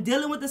mind: when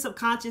dealing with the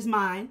subconscious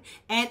mind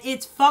and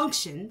its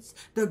functions,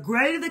 the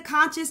greater the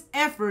conscious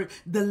effort,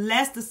 the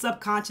less the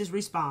subconscious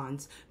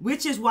responds,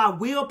 which is why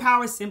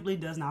willpower simply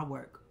does not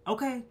work.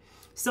 Okay?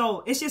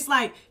 So it's just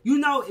like, you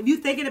know, if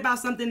you're thinking about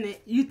something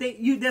that you think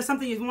there's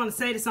something you want to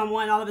say to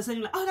someone, all of a sudden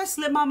you're like, oh, that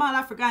slipped my mind,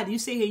 I forgot it. You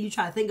sit here, you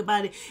try to think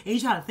about it, and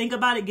you try to think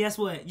about it, guess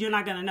what? You're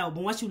not going to know.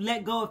 But once you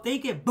let go of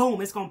thinking,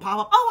 boom, it's going to pop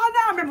up. Oh,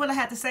 I remember what I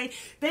had to say.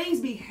 Things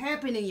be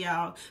happening,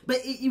 y'all,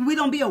 but we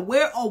don't be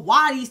aware of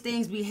why these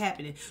things be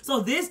happening. So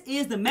this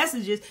is the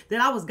messages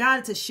that I was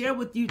guided to share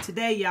with you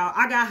today, y'all.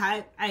 I got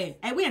hype. Hey,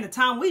 we in the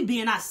time we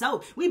being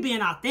ourselves. We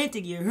being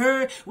authentic, you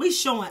heard? We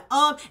showing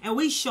up and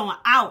we showing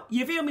out.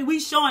 You feel me? We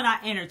showing our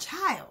inner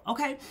child.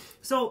 Okay,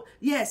 so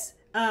yes,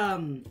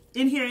 in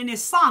here in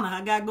this sauna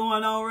I got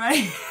going on,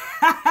 right?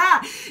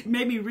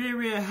 Made me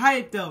real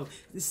hyped though.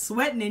 It's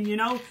sweating, and you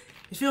know,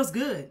 it feels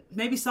good.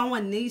 Maybe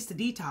someone needs to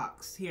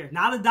detox here.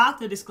 Not a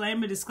doctor,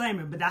 disclaimer,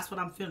 but that's what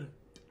I'm feeling.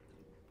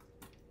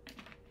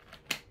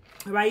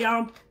 All right,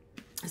 y'all.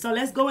 So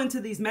let's go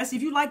into these messages.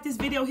 If you like this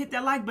video, hit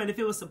that like button. If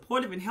it was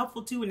supportive and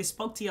helpful to you and it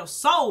spoke to your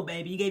soul,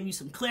 baby, it gave you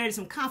some clarity,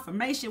 some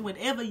confirmation,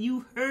 whatever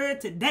you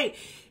heard today,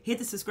 hit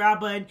the subscribe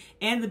button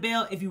and the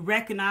bell if you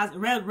recognize,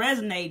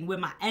 resonating with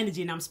my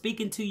energy and I'm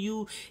speaking to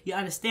you, you're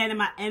understanding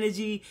my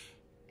energy.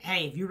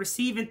 hey, if you're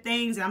receiving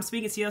things and I'm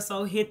speaking to your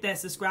soul, hit that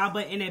subscribe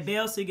button and that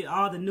bell so you get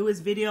all the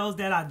newest videos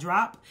that I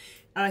drop.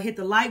 Hit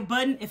the like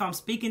button if I'm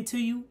speaking to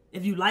you.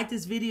 If you like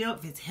this video,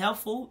 if it's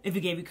helpful, if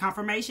it gave you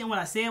confirmation what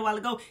I said a while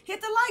ago,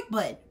 hit the like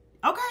button.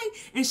 Okay?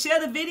 And share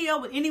the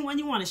video with anyone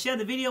you want to share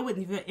the video with.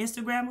 If you're an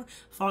Instagrammer,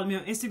 follow me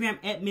on Instagram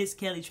at Miss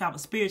Kelly Travel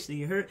Spiritually.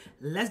 You heard?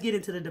 Let's get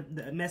into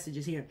the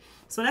messages here.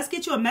 So let's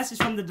get you a message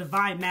from the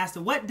Divine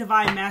Master. What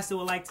Divine Master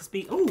would like to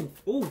speak? Ooh,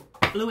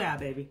 flew out,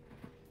 baby.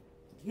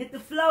 Hit the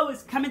flow.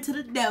 It's coming to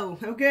the door.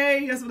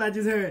 Okay? That's what I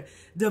just heard.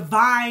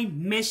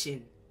 Divine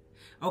mission.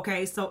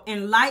 Okay, so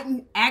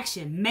enlighten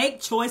action.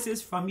 Make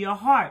choices from your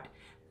heart.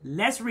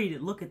 Let's read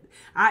it. Look at,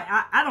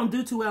 I don't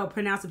do too well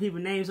pronouncing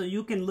people's names, so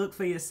you can look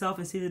for yourself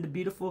and see the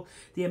beautiful,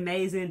 the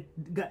amazing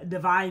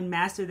Divine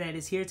Master that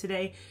is here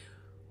today.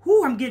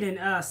 Whoo, I'm getting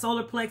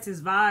solar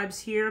plexus vibes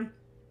here.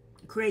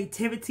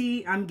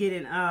 Creativity.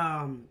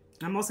 I'm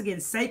also getting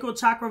sacral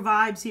chakra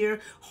vibes here.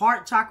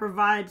 Heart chakra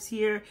vibes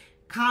here.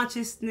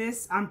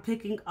 Consciousness I'm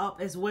picking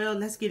up as well.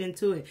 Let's get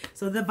into it.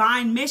 So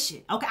divine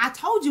mission. Okay, I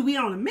told you we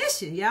on a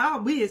mission,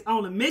 y'all. We is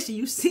on a mission.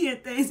 You seeing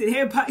things that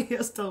everybody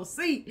else don't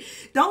see.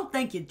 Don't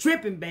think you're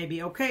tripping,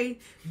 baby, okay?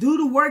 Do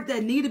the work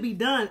that need to be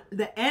done.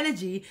 The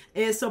energy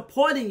is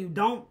supporting you.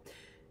 Don't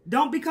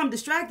become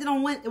distracted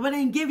on what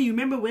ain't giving you.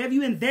 Remember, wherever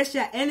you invest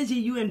your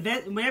energy,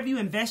 wherever you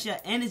invest your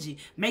energy,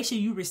 make sure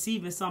you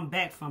receiving something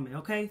back from it,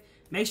 okay?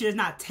 Make sure it's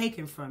not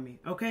taken from you,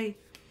 okay?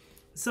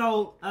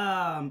 So,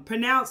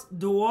 pronounced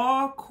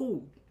Dwar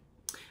Ku,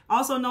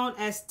 also known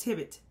as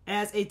Tibet,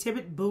 as a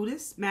Tibet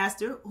Buddhist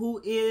master who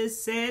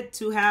is said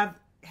to have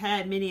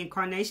had many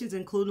incarnations,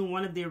 including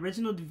one of the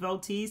original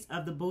devotees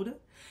of the Buddha,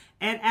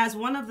 and as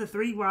one of the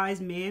three wise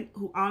men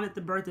who honored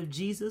the birth of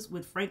Jesus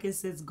with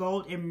frankincense,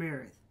 gold, and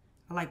myrrh.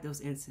 I like those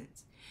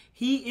incense.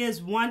 He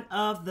is one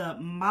of the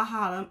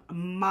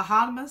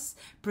Mahatmas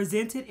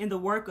presented in the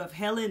work of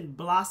Helen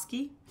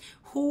Blavatsky,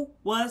 who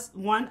was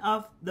one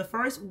of the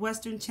first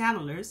Western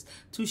channelers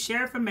to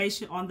share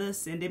information on the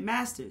Ascended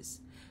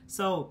Masters.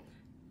 So,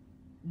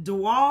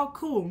 Dwar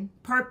Ku's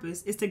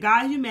purpose is to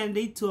guide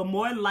humanity to a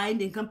more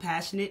enlightened and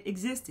compassionate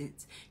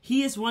existence.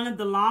 He is one of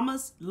the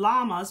lamas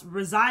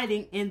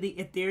residing in the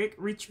etheric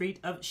retreat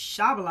of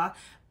Shambhala,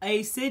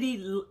 a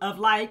city of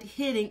light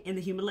hidden in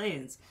the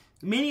Himalayas.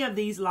 Many of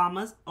these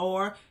lamas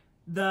are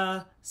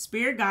the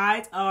spirit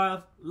guides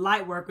of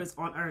light workers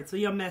on earth. So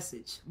your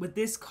message with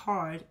this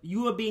card,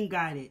 you are being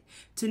guided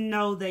to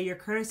know that your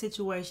current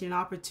situation and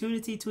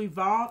opportunity to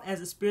evolve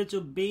as a spiritual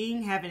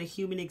being having a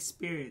human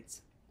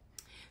experience.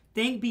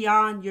 Think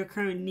beyond your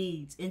current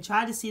needs and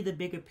try to see the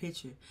bigger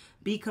picture.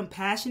 Be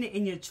compassionate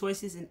in your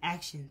choices and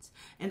actions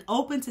and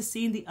open to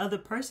seeing the other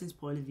person's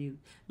point of view.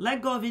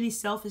 Let go of any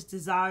selfish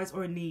desires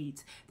or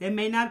needs that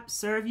may not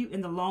serve you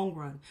in the long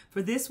run,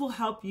 for this will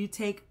help you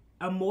take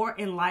a more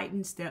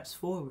enlightened steps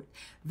forward.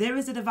 There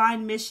is a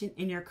divine mission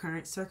in your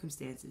current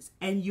circumstances,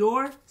 and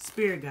your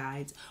spirit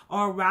guides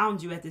are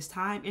around you at this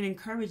time and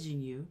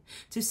encouraging you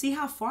to see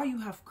how far you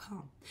have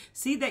come.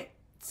 See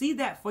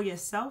that for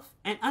yourself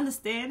and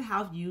understand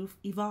how you've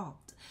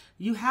evolved.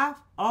 You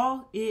have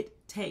all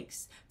it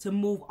takes to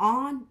move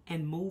on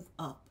and move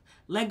up.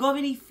 Let go of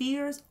any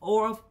fears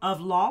or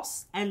of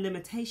loss and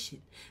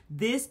limitation.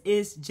 This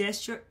is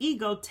just your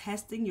ego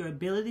testing your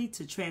ability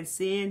to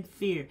transcend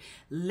fear.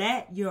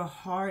 Let your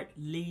heart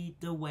lead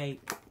the way.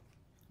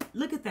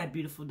 Look at that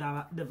beautiful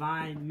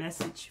divine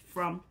message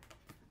from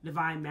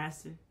Divine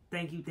Master.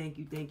 Thank you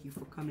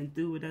for coming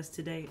through with us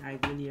today. I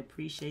really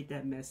appreciate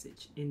that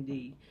message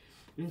indeed.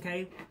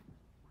 Okay,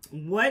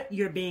 what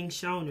you're being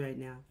shown right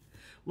now.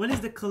 What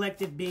is the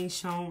collective being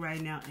shown right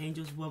now,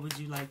 angels? What would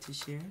you like to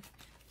share?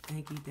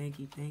 Thank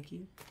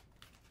you.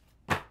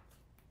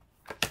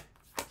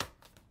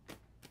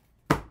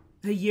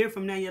 A year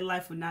from now, your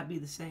life will not be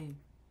the same.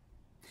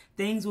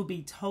 Things will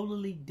be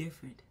totally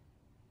different.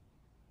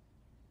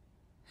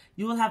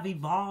 You will have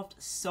evolved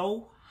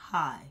so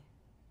high.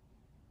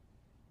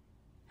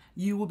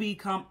 You will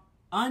become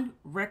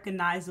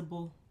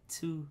unrecognizable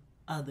to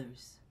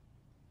others.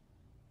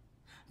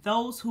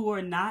 Those who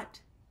are not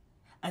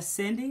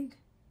ascending,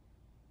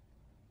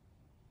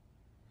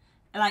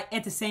 like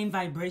at the same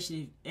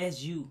vibration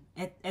as you,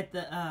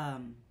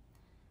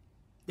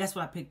 that's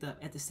what I picked up,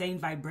 at the same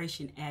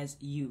vibration as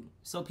you.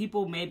 So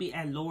people maybe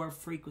at lower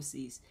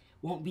frequencies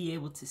won't be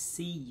able to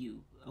see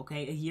you,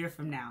 okay? A year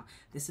from now,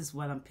 this is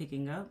what I'm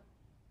picking up.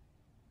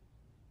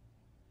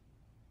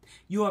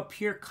 You are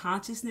pure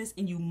consciousness,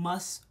 and you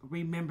must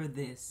remember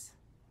this.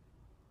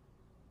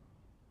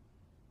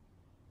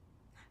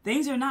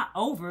 Things are not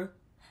over.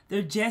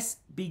 They're just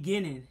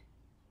beginning.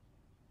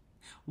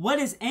 What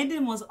is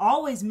ending was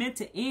always meant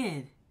to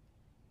end.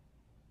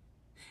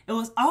 It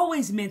was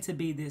always meant to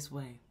be this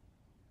way.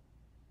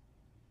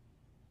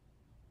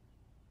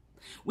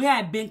 We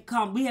had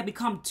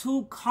become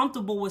too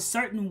comfortable with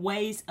certain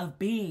ways of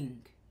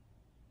being.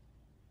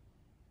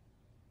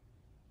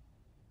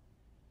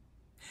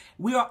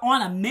 We are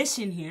on a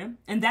mission here,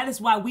 and that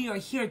is why we are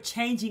here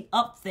changing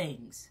up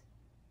things.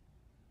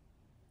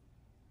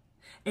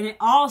 And it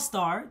all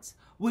starts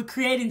with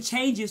creating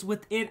changes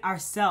within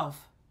ourselves.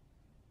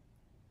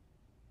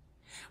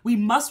 We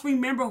must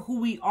remember who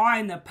we are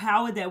and the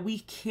power that we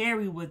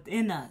carry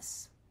within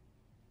us.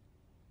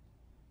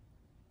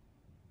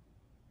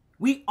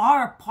 We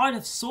are a part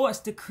of Source,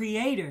 the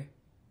Creator.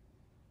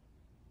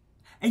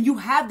 And you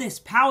have this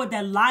power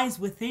that lies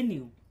within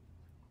you.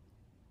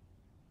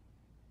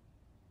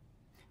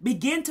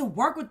 Begin to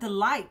work with the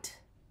light.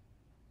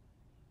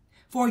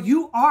 For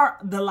you are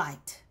the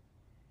light.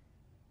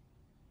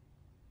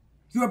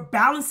 You're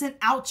balancing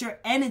out your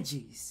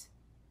energies.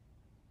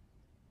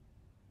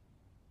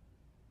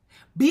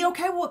 Be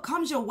okay with what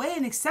comes your way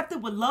and accept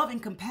it with love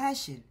and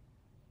compassion.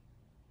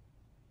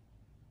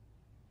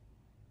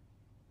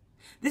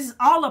 This is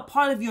all a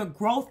part of your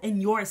growth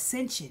and your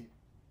ascension.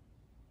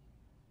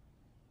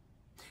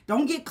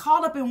 Don't get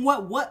caught up in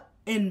what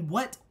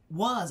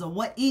was or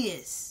what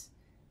is.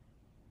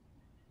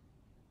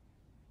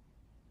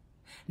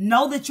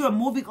 Know that you're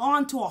moving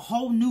on to a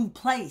whole new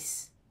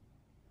place.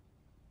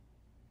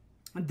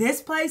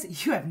 This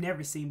place you have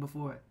never seen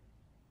before.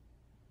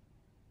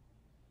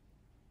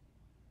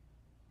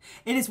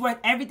 It is worth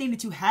everything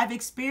that you have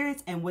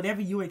experienced and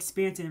whatever you're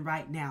experiencing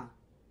right now.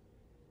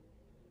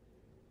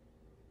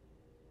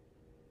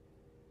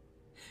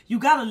 You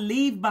got to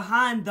leave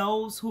behind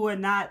those who are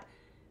not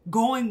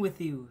going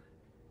with you.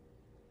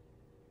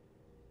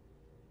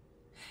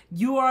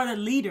 You are the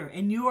leader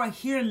and you are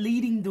here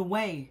leading the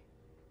way.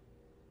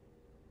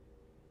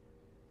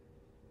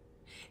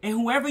 And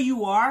whoever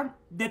you are,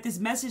 that this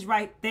message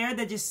right there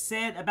that just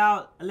said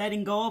about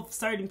letting go of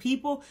certain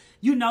people,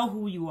 you know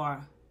who you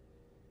are.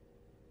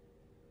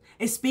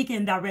 It's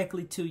speaking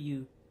directly to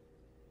you.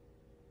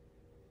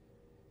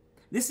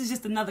 This is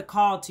just another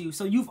call to you.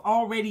 So you've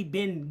already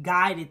been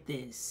guided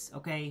this,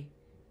 okay?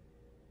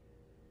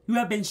 You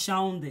have been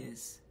shown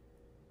this.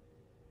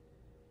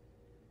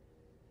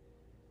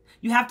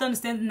 You have to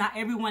understand that not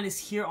everyone is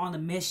here on a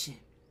mission.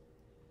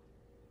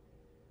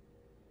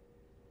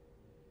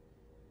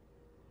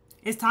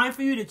 It's time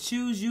for you to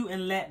choose you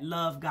and let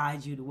love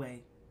guide you the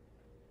way.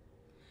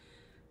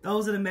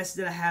 Those are the messages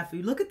that I have for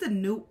you. Look at the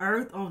new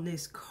earth on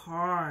this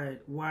card.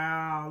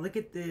 Wow, look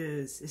at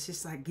this. It's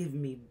just like giving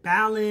me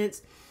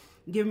balance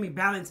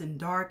in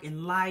dark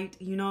and light,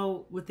 you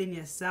know, within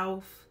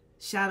yourself.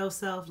 Shadow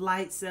self,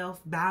 light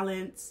self,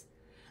 balance.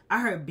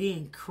 I heard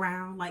being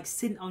crowned, like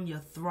sitting on your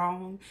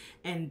throne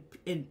and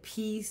in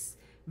peace.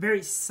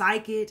 Very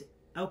psychic,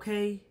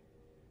 okay?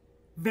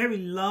 Very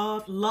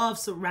love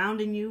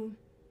surrounding you.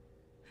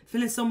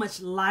 Feeling so much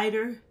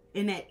lighter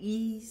and at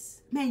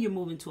ease. Man, you're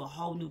moving to a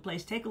whole new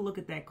place. Take a look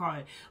at that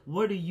card.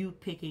 What are you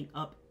picking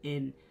up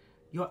in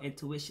your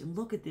intuition?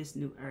 Look at this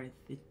new earth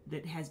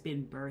that has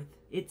been birthed.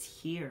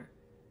 It's here.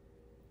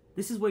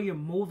 This is where you're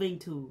moving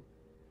to.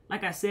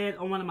 Like I said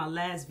on one of my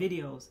last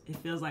videos, it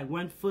feels like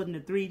 1 foot in the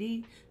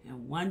 3D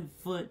and 1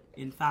 foot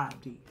in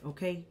 5D,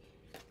 okay?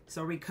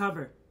 So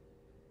recover.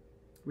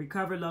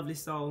 Recover, lovely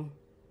soul.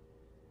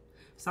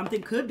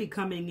 Something could be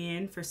coming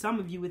in for some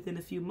of you within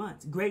a few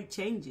months. Great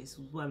changes is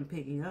what I'm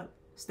picking up.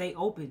 Stay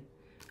open,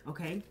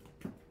 okay?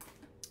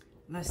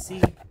 Let's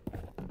see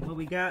what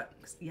we got.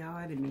 Y'all,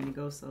 I didn't mean to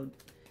go so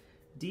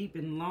deep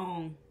and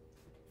long.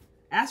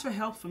 Ask for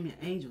help from your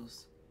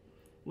angels.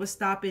 What's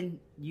stopping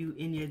you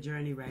in your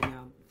journey right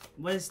now?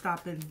 What is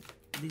stopping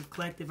the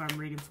collective I'm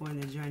reading for in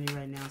their journey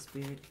right now,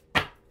 Spirit?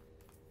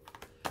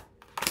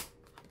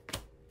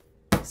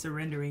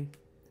 Surrendering.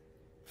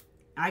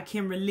 I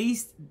can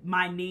release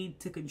my need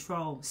to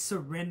control.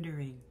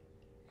 Surrendering.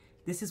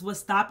 This is what's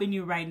stopping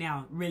you right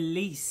now.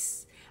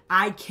 Release.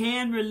 I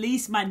can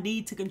release my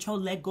need to control.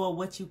 Let go of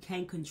what you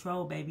can't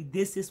control, baby.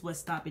 This is what's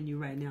stopping you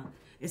right now.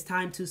 It's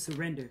time to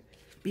surrender.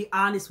 Be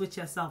honest with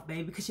yourself,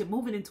 baby, because you're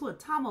moving into a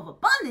time of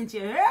abundance,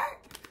 you heard?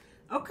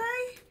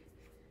 Okay?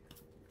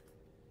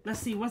 Let's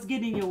see. What's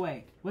getting in your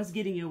way? What's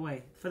getting in your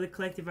way? For the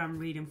collective I'm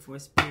reading for,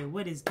 Spirit,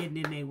 what is getting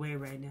in their way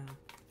right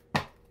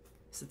now?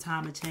 It's a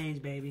time of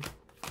change, baby.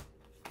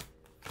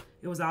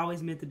 It was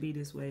always meant to be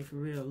this way, for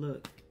real.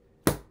 Look,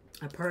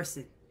 a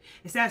person.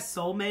 It's that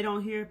soulmate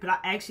on here, but I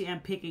actually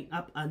am picking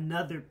up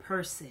another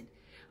person.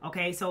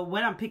 Okay, so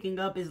what I'm picking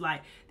up is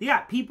like, you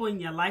got people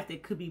in your life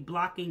that could be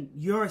blocking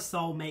your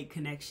soulmate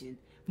connection.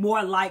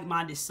 More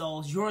like-minded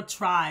souls, your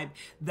tribe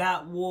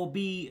that will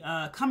be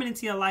coming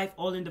into your life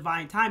all in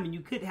divine time. And you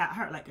could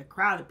have like a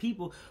crowd of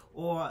people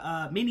or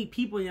many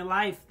people in your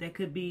life that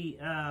could be,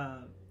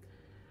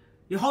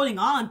 you're holding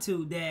on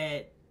to,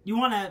 that you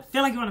want to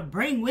feel like you want to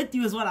bring with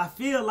you, is what I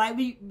feel like.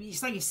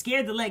 It's like you're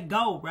scared to let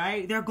go,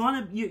 right? They're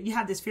going to, you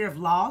have this fear of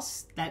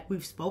loss that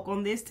we've spoke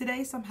on this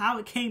today. Somehow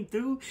it came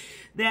through.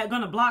 They're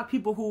going to block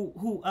people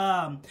who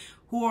are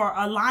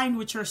aligned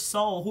with your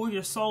soul, who are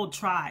your soul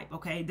tribe.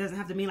 Okay. It doesn't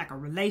have to mean like a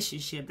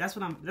relationship. That's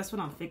what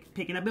I'm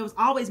picking up. It was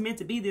always meant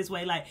to be this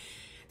way. Like,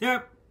 there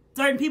are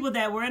certain people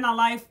that were in our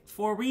life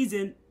for a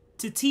reason,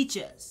 to teach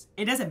us.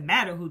 It doesn't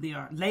matter who they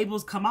are.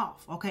 Labels come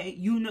off. Okay.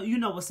 You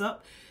know what's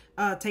up.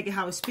 Take it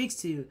how it speaks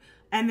to you.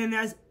 And then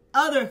there's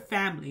other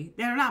family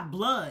that are not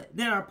blood,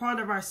 that are part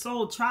of our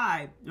soul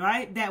tribe,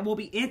 right? That will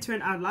be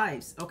entering our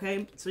lives,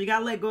 okay? So you got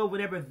to let go of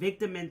whatever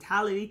victim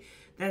mentality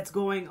that's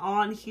going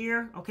on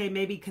here, okay?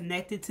 Maybe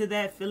connected to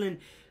that, feeling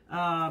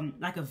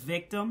like a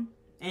victim.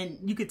 And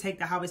you could take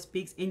the how it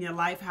speaks in your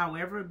life,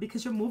 however,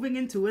 because you're moving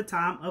into a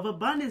time of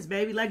abundance,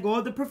 baby. Let go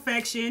of the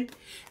perfection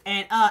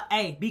and,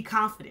 hey, be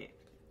confident.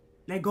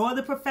 Let go of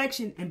the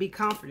perfection and be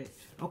confident,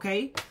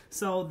 okay?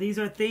 So these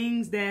are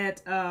things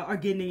that are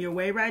getting in your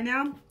way right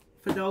now.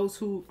 For those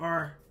who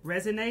are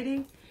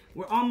resonating,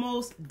 we're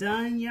almost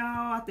done,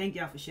 y'all. I thank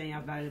y'all for sharing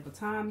your valuable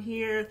time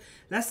here.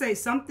 Let's say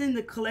something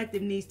the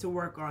collective needs to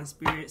work on,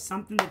 Spirit.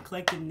 Something the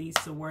collective needs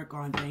to work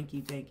on. Thank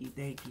you, thank you,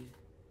 thank you.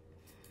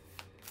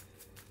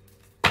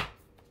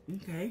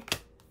 Okay.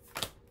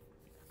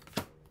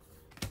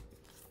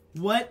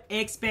 What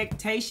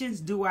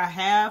expectations do I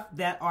have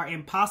that are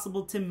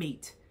impossible to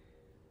meet?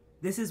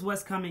 This is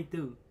what's coming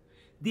through.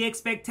 The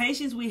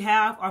expectations we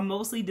have are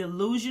mostly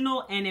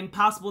delusional and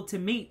impossible to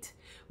meet.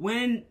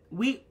 When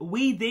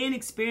we then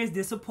experience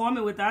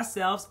disappointment with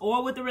ourselves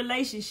or with a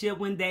relationship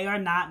when they are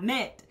not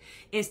met.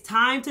 It's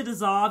time to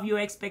dissolve your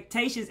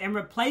expectations and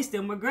replace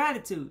them with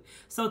gratitude.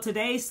 So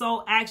today's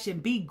soul action,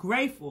 be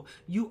grateful.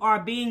 You are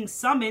being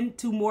summoned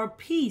to more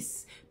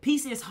peace.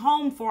 Peace is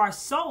home for our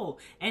soul,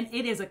 and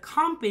it is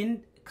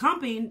accompanied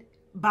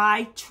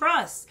by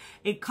trust.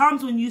 It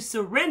comes when you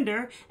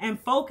surrender and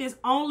focus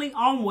only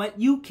on what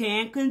you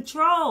can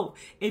control.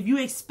 If you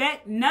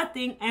expect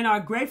nothing and are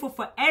grateful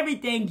for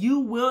everything, you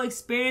will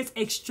experience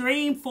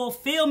extreme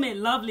fulfillment,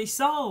 lovely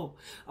soul.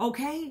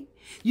 Okay?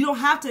 You don't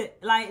have to,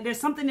 like,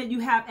 there's something that you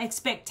have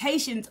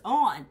expectations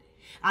on.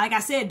 Like I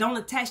said, don't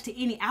attach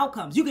to any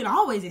outcomes. You can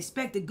always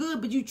expect the good,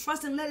 but you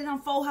trust and let it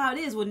unfold how it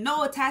is with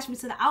no attachment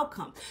to the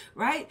outcome,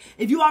 right?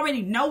 If you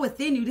already know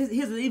within you,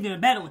 here's even a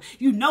better one.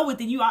 You know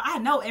within you, I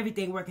know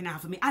everything working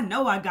out for me. I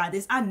know I got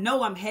this. I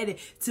know I'm headed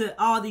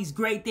to all these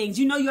great things.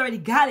 You know you already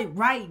got it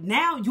right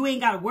now. You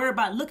ain't got to worry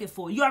about looking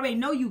for it. You already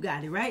know you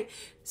got it, right?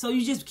 So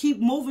you just keep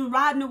moving,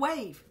 riding the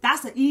wave.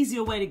 That's an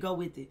easier way to go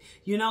with it,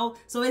 you know?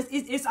 So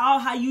it's all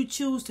how you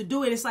choose to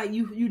do it. It's like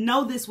you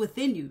know this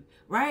within you,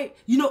 right?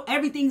 You know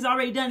everything's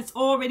already done. It's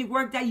already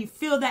worked out. You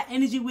feel that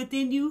energy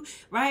within you,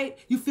 right?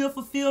 You feel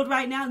fulfilled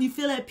right now. You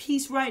feel at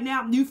peace right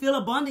now. You feel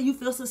abundant. You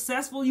feel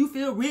successful. You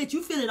feel rich.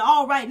 You feel it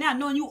all right now,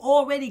 knowing you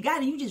already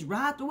got it. You just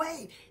ride the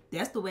wave.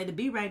 That's the way to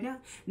be right now.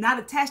 Not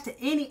attached to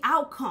any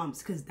outcomes,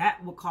 because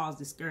that will cause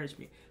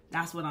discouragement.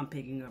 That's what I'm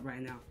picking up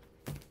right now.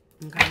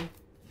 Okay?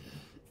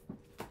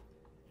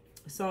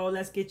 So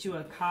let's get you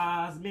a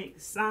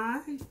cosmic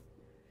sign.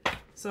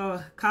 So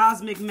a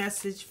cosmic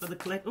message for the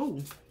collect.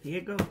 Oh, here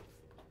you go.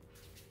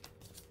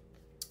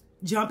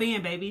 Jump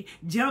in, baby.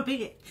 Jump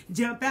in.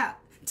 Jump out.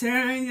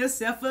 Turn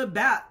yourself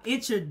about.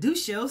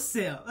 Introduce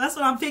yourself. That's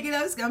what I'm picking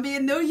up. It's going to be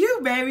a new you,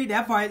 baby.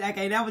 That part,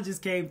 okay, that one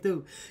just came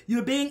through.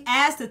 You're being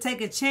asked to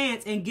take a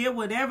chance and give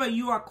whatever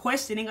you are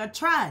questioning a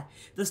try.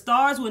 The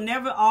stars will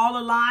never all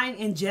align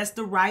in just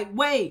the right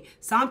way.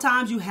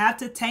 Sometimes you have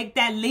to take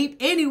that leap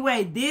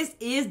anyway. This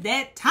is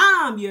that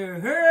time. You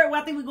heard?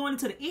 Well, I think we're going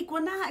into the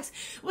equinox.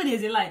 What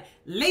is it, like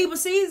Libra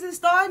season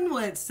starting?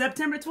 What,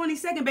 September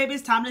 22nd, baby?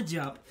 It's time to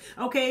jump.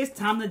 Okay, it's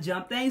time to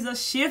jump. Things are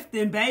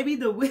shifting, baby.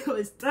 The wheel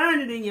is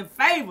turning in your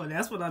favor.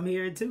 That's what I'm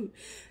hearing too.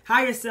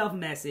 Higher self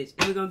message.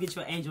 And we're going to get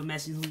your angel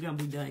message. We're going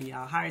to be done,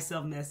 y'all. Higher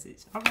self message.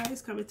 All right,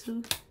 it's coming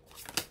too.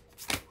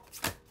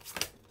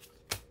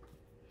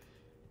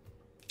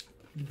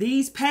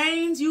 These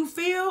pains you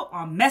feel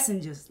are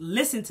messengers.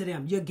 Listen to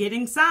them. You're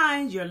getting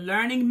signs. You're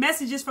learning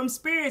messages from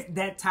spirits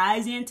that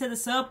ties into the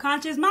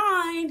subconscious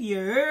mind. You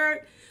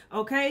heard?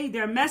 Okay,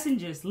 they're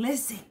messengers.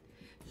 Listen.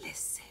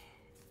 Listen.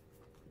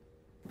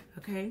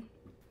 Okay.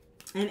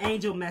 An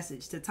angel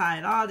message to tie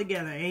it all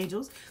together.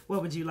 Angels,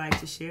 what would you like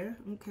to share?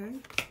 Okay.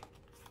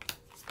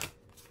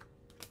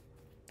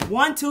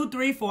 1, 2,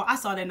 3, 4. I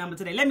saw that number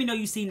today. Let me know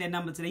you seen that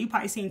number today. You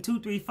probably seen 2,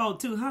 3, 4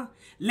 too, huh?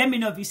 Let me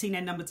know if you seen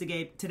that number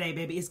today,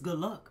 baby. It's good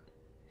luck.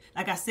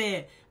 Like I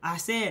said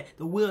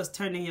the wheel's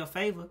turning in your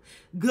favor.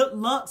 Good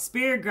luck,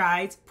 spirit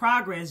guides,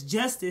 progress,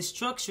 justice,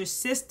 structure,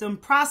 system,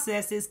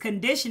 processes,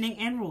 conditioning,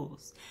 and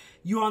rules.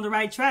 You're on the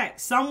right track.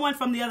 Someone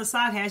from the other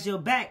side has your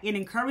back. It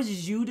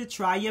encourages you to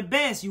try your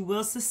best. You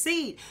will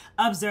succeed.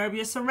 Observe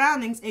your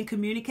surroundings and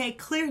communicate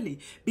clearly.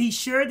 Be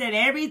sure that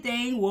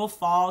everything will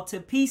fall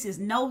to pieces.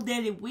 Know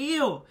that it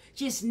will.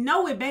 Just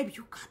know it, baby.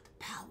 You got the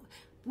power.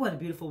 What a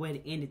beautiful way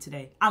to end it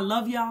today. I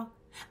love y'all.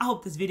 I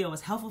hope this video was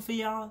helpful for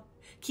y'all.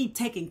 Keep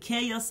taking care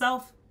of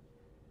yourself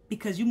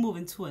because you move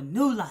into a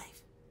new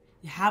life.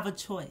 You have a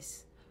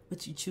choice,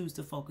 but you choose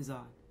to focus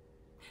on.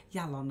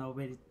 Y'all don't know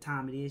what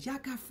time it is. Y'all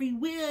got free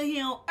will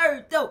here on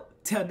earth, though.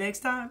 Till next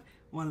time,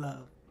 one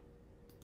love.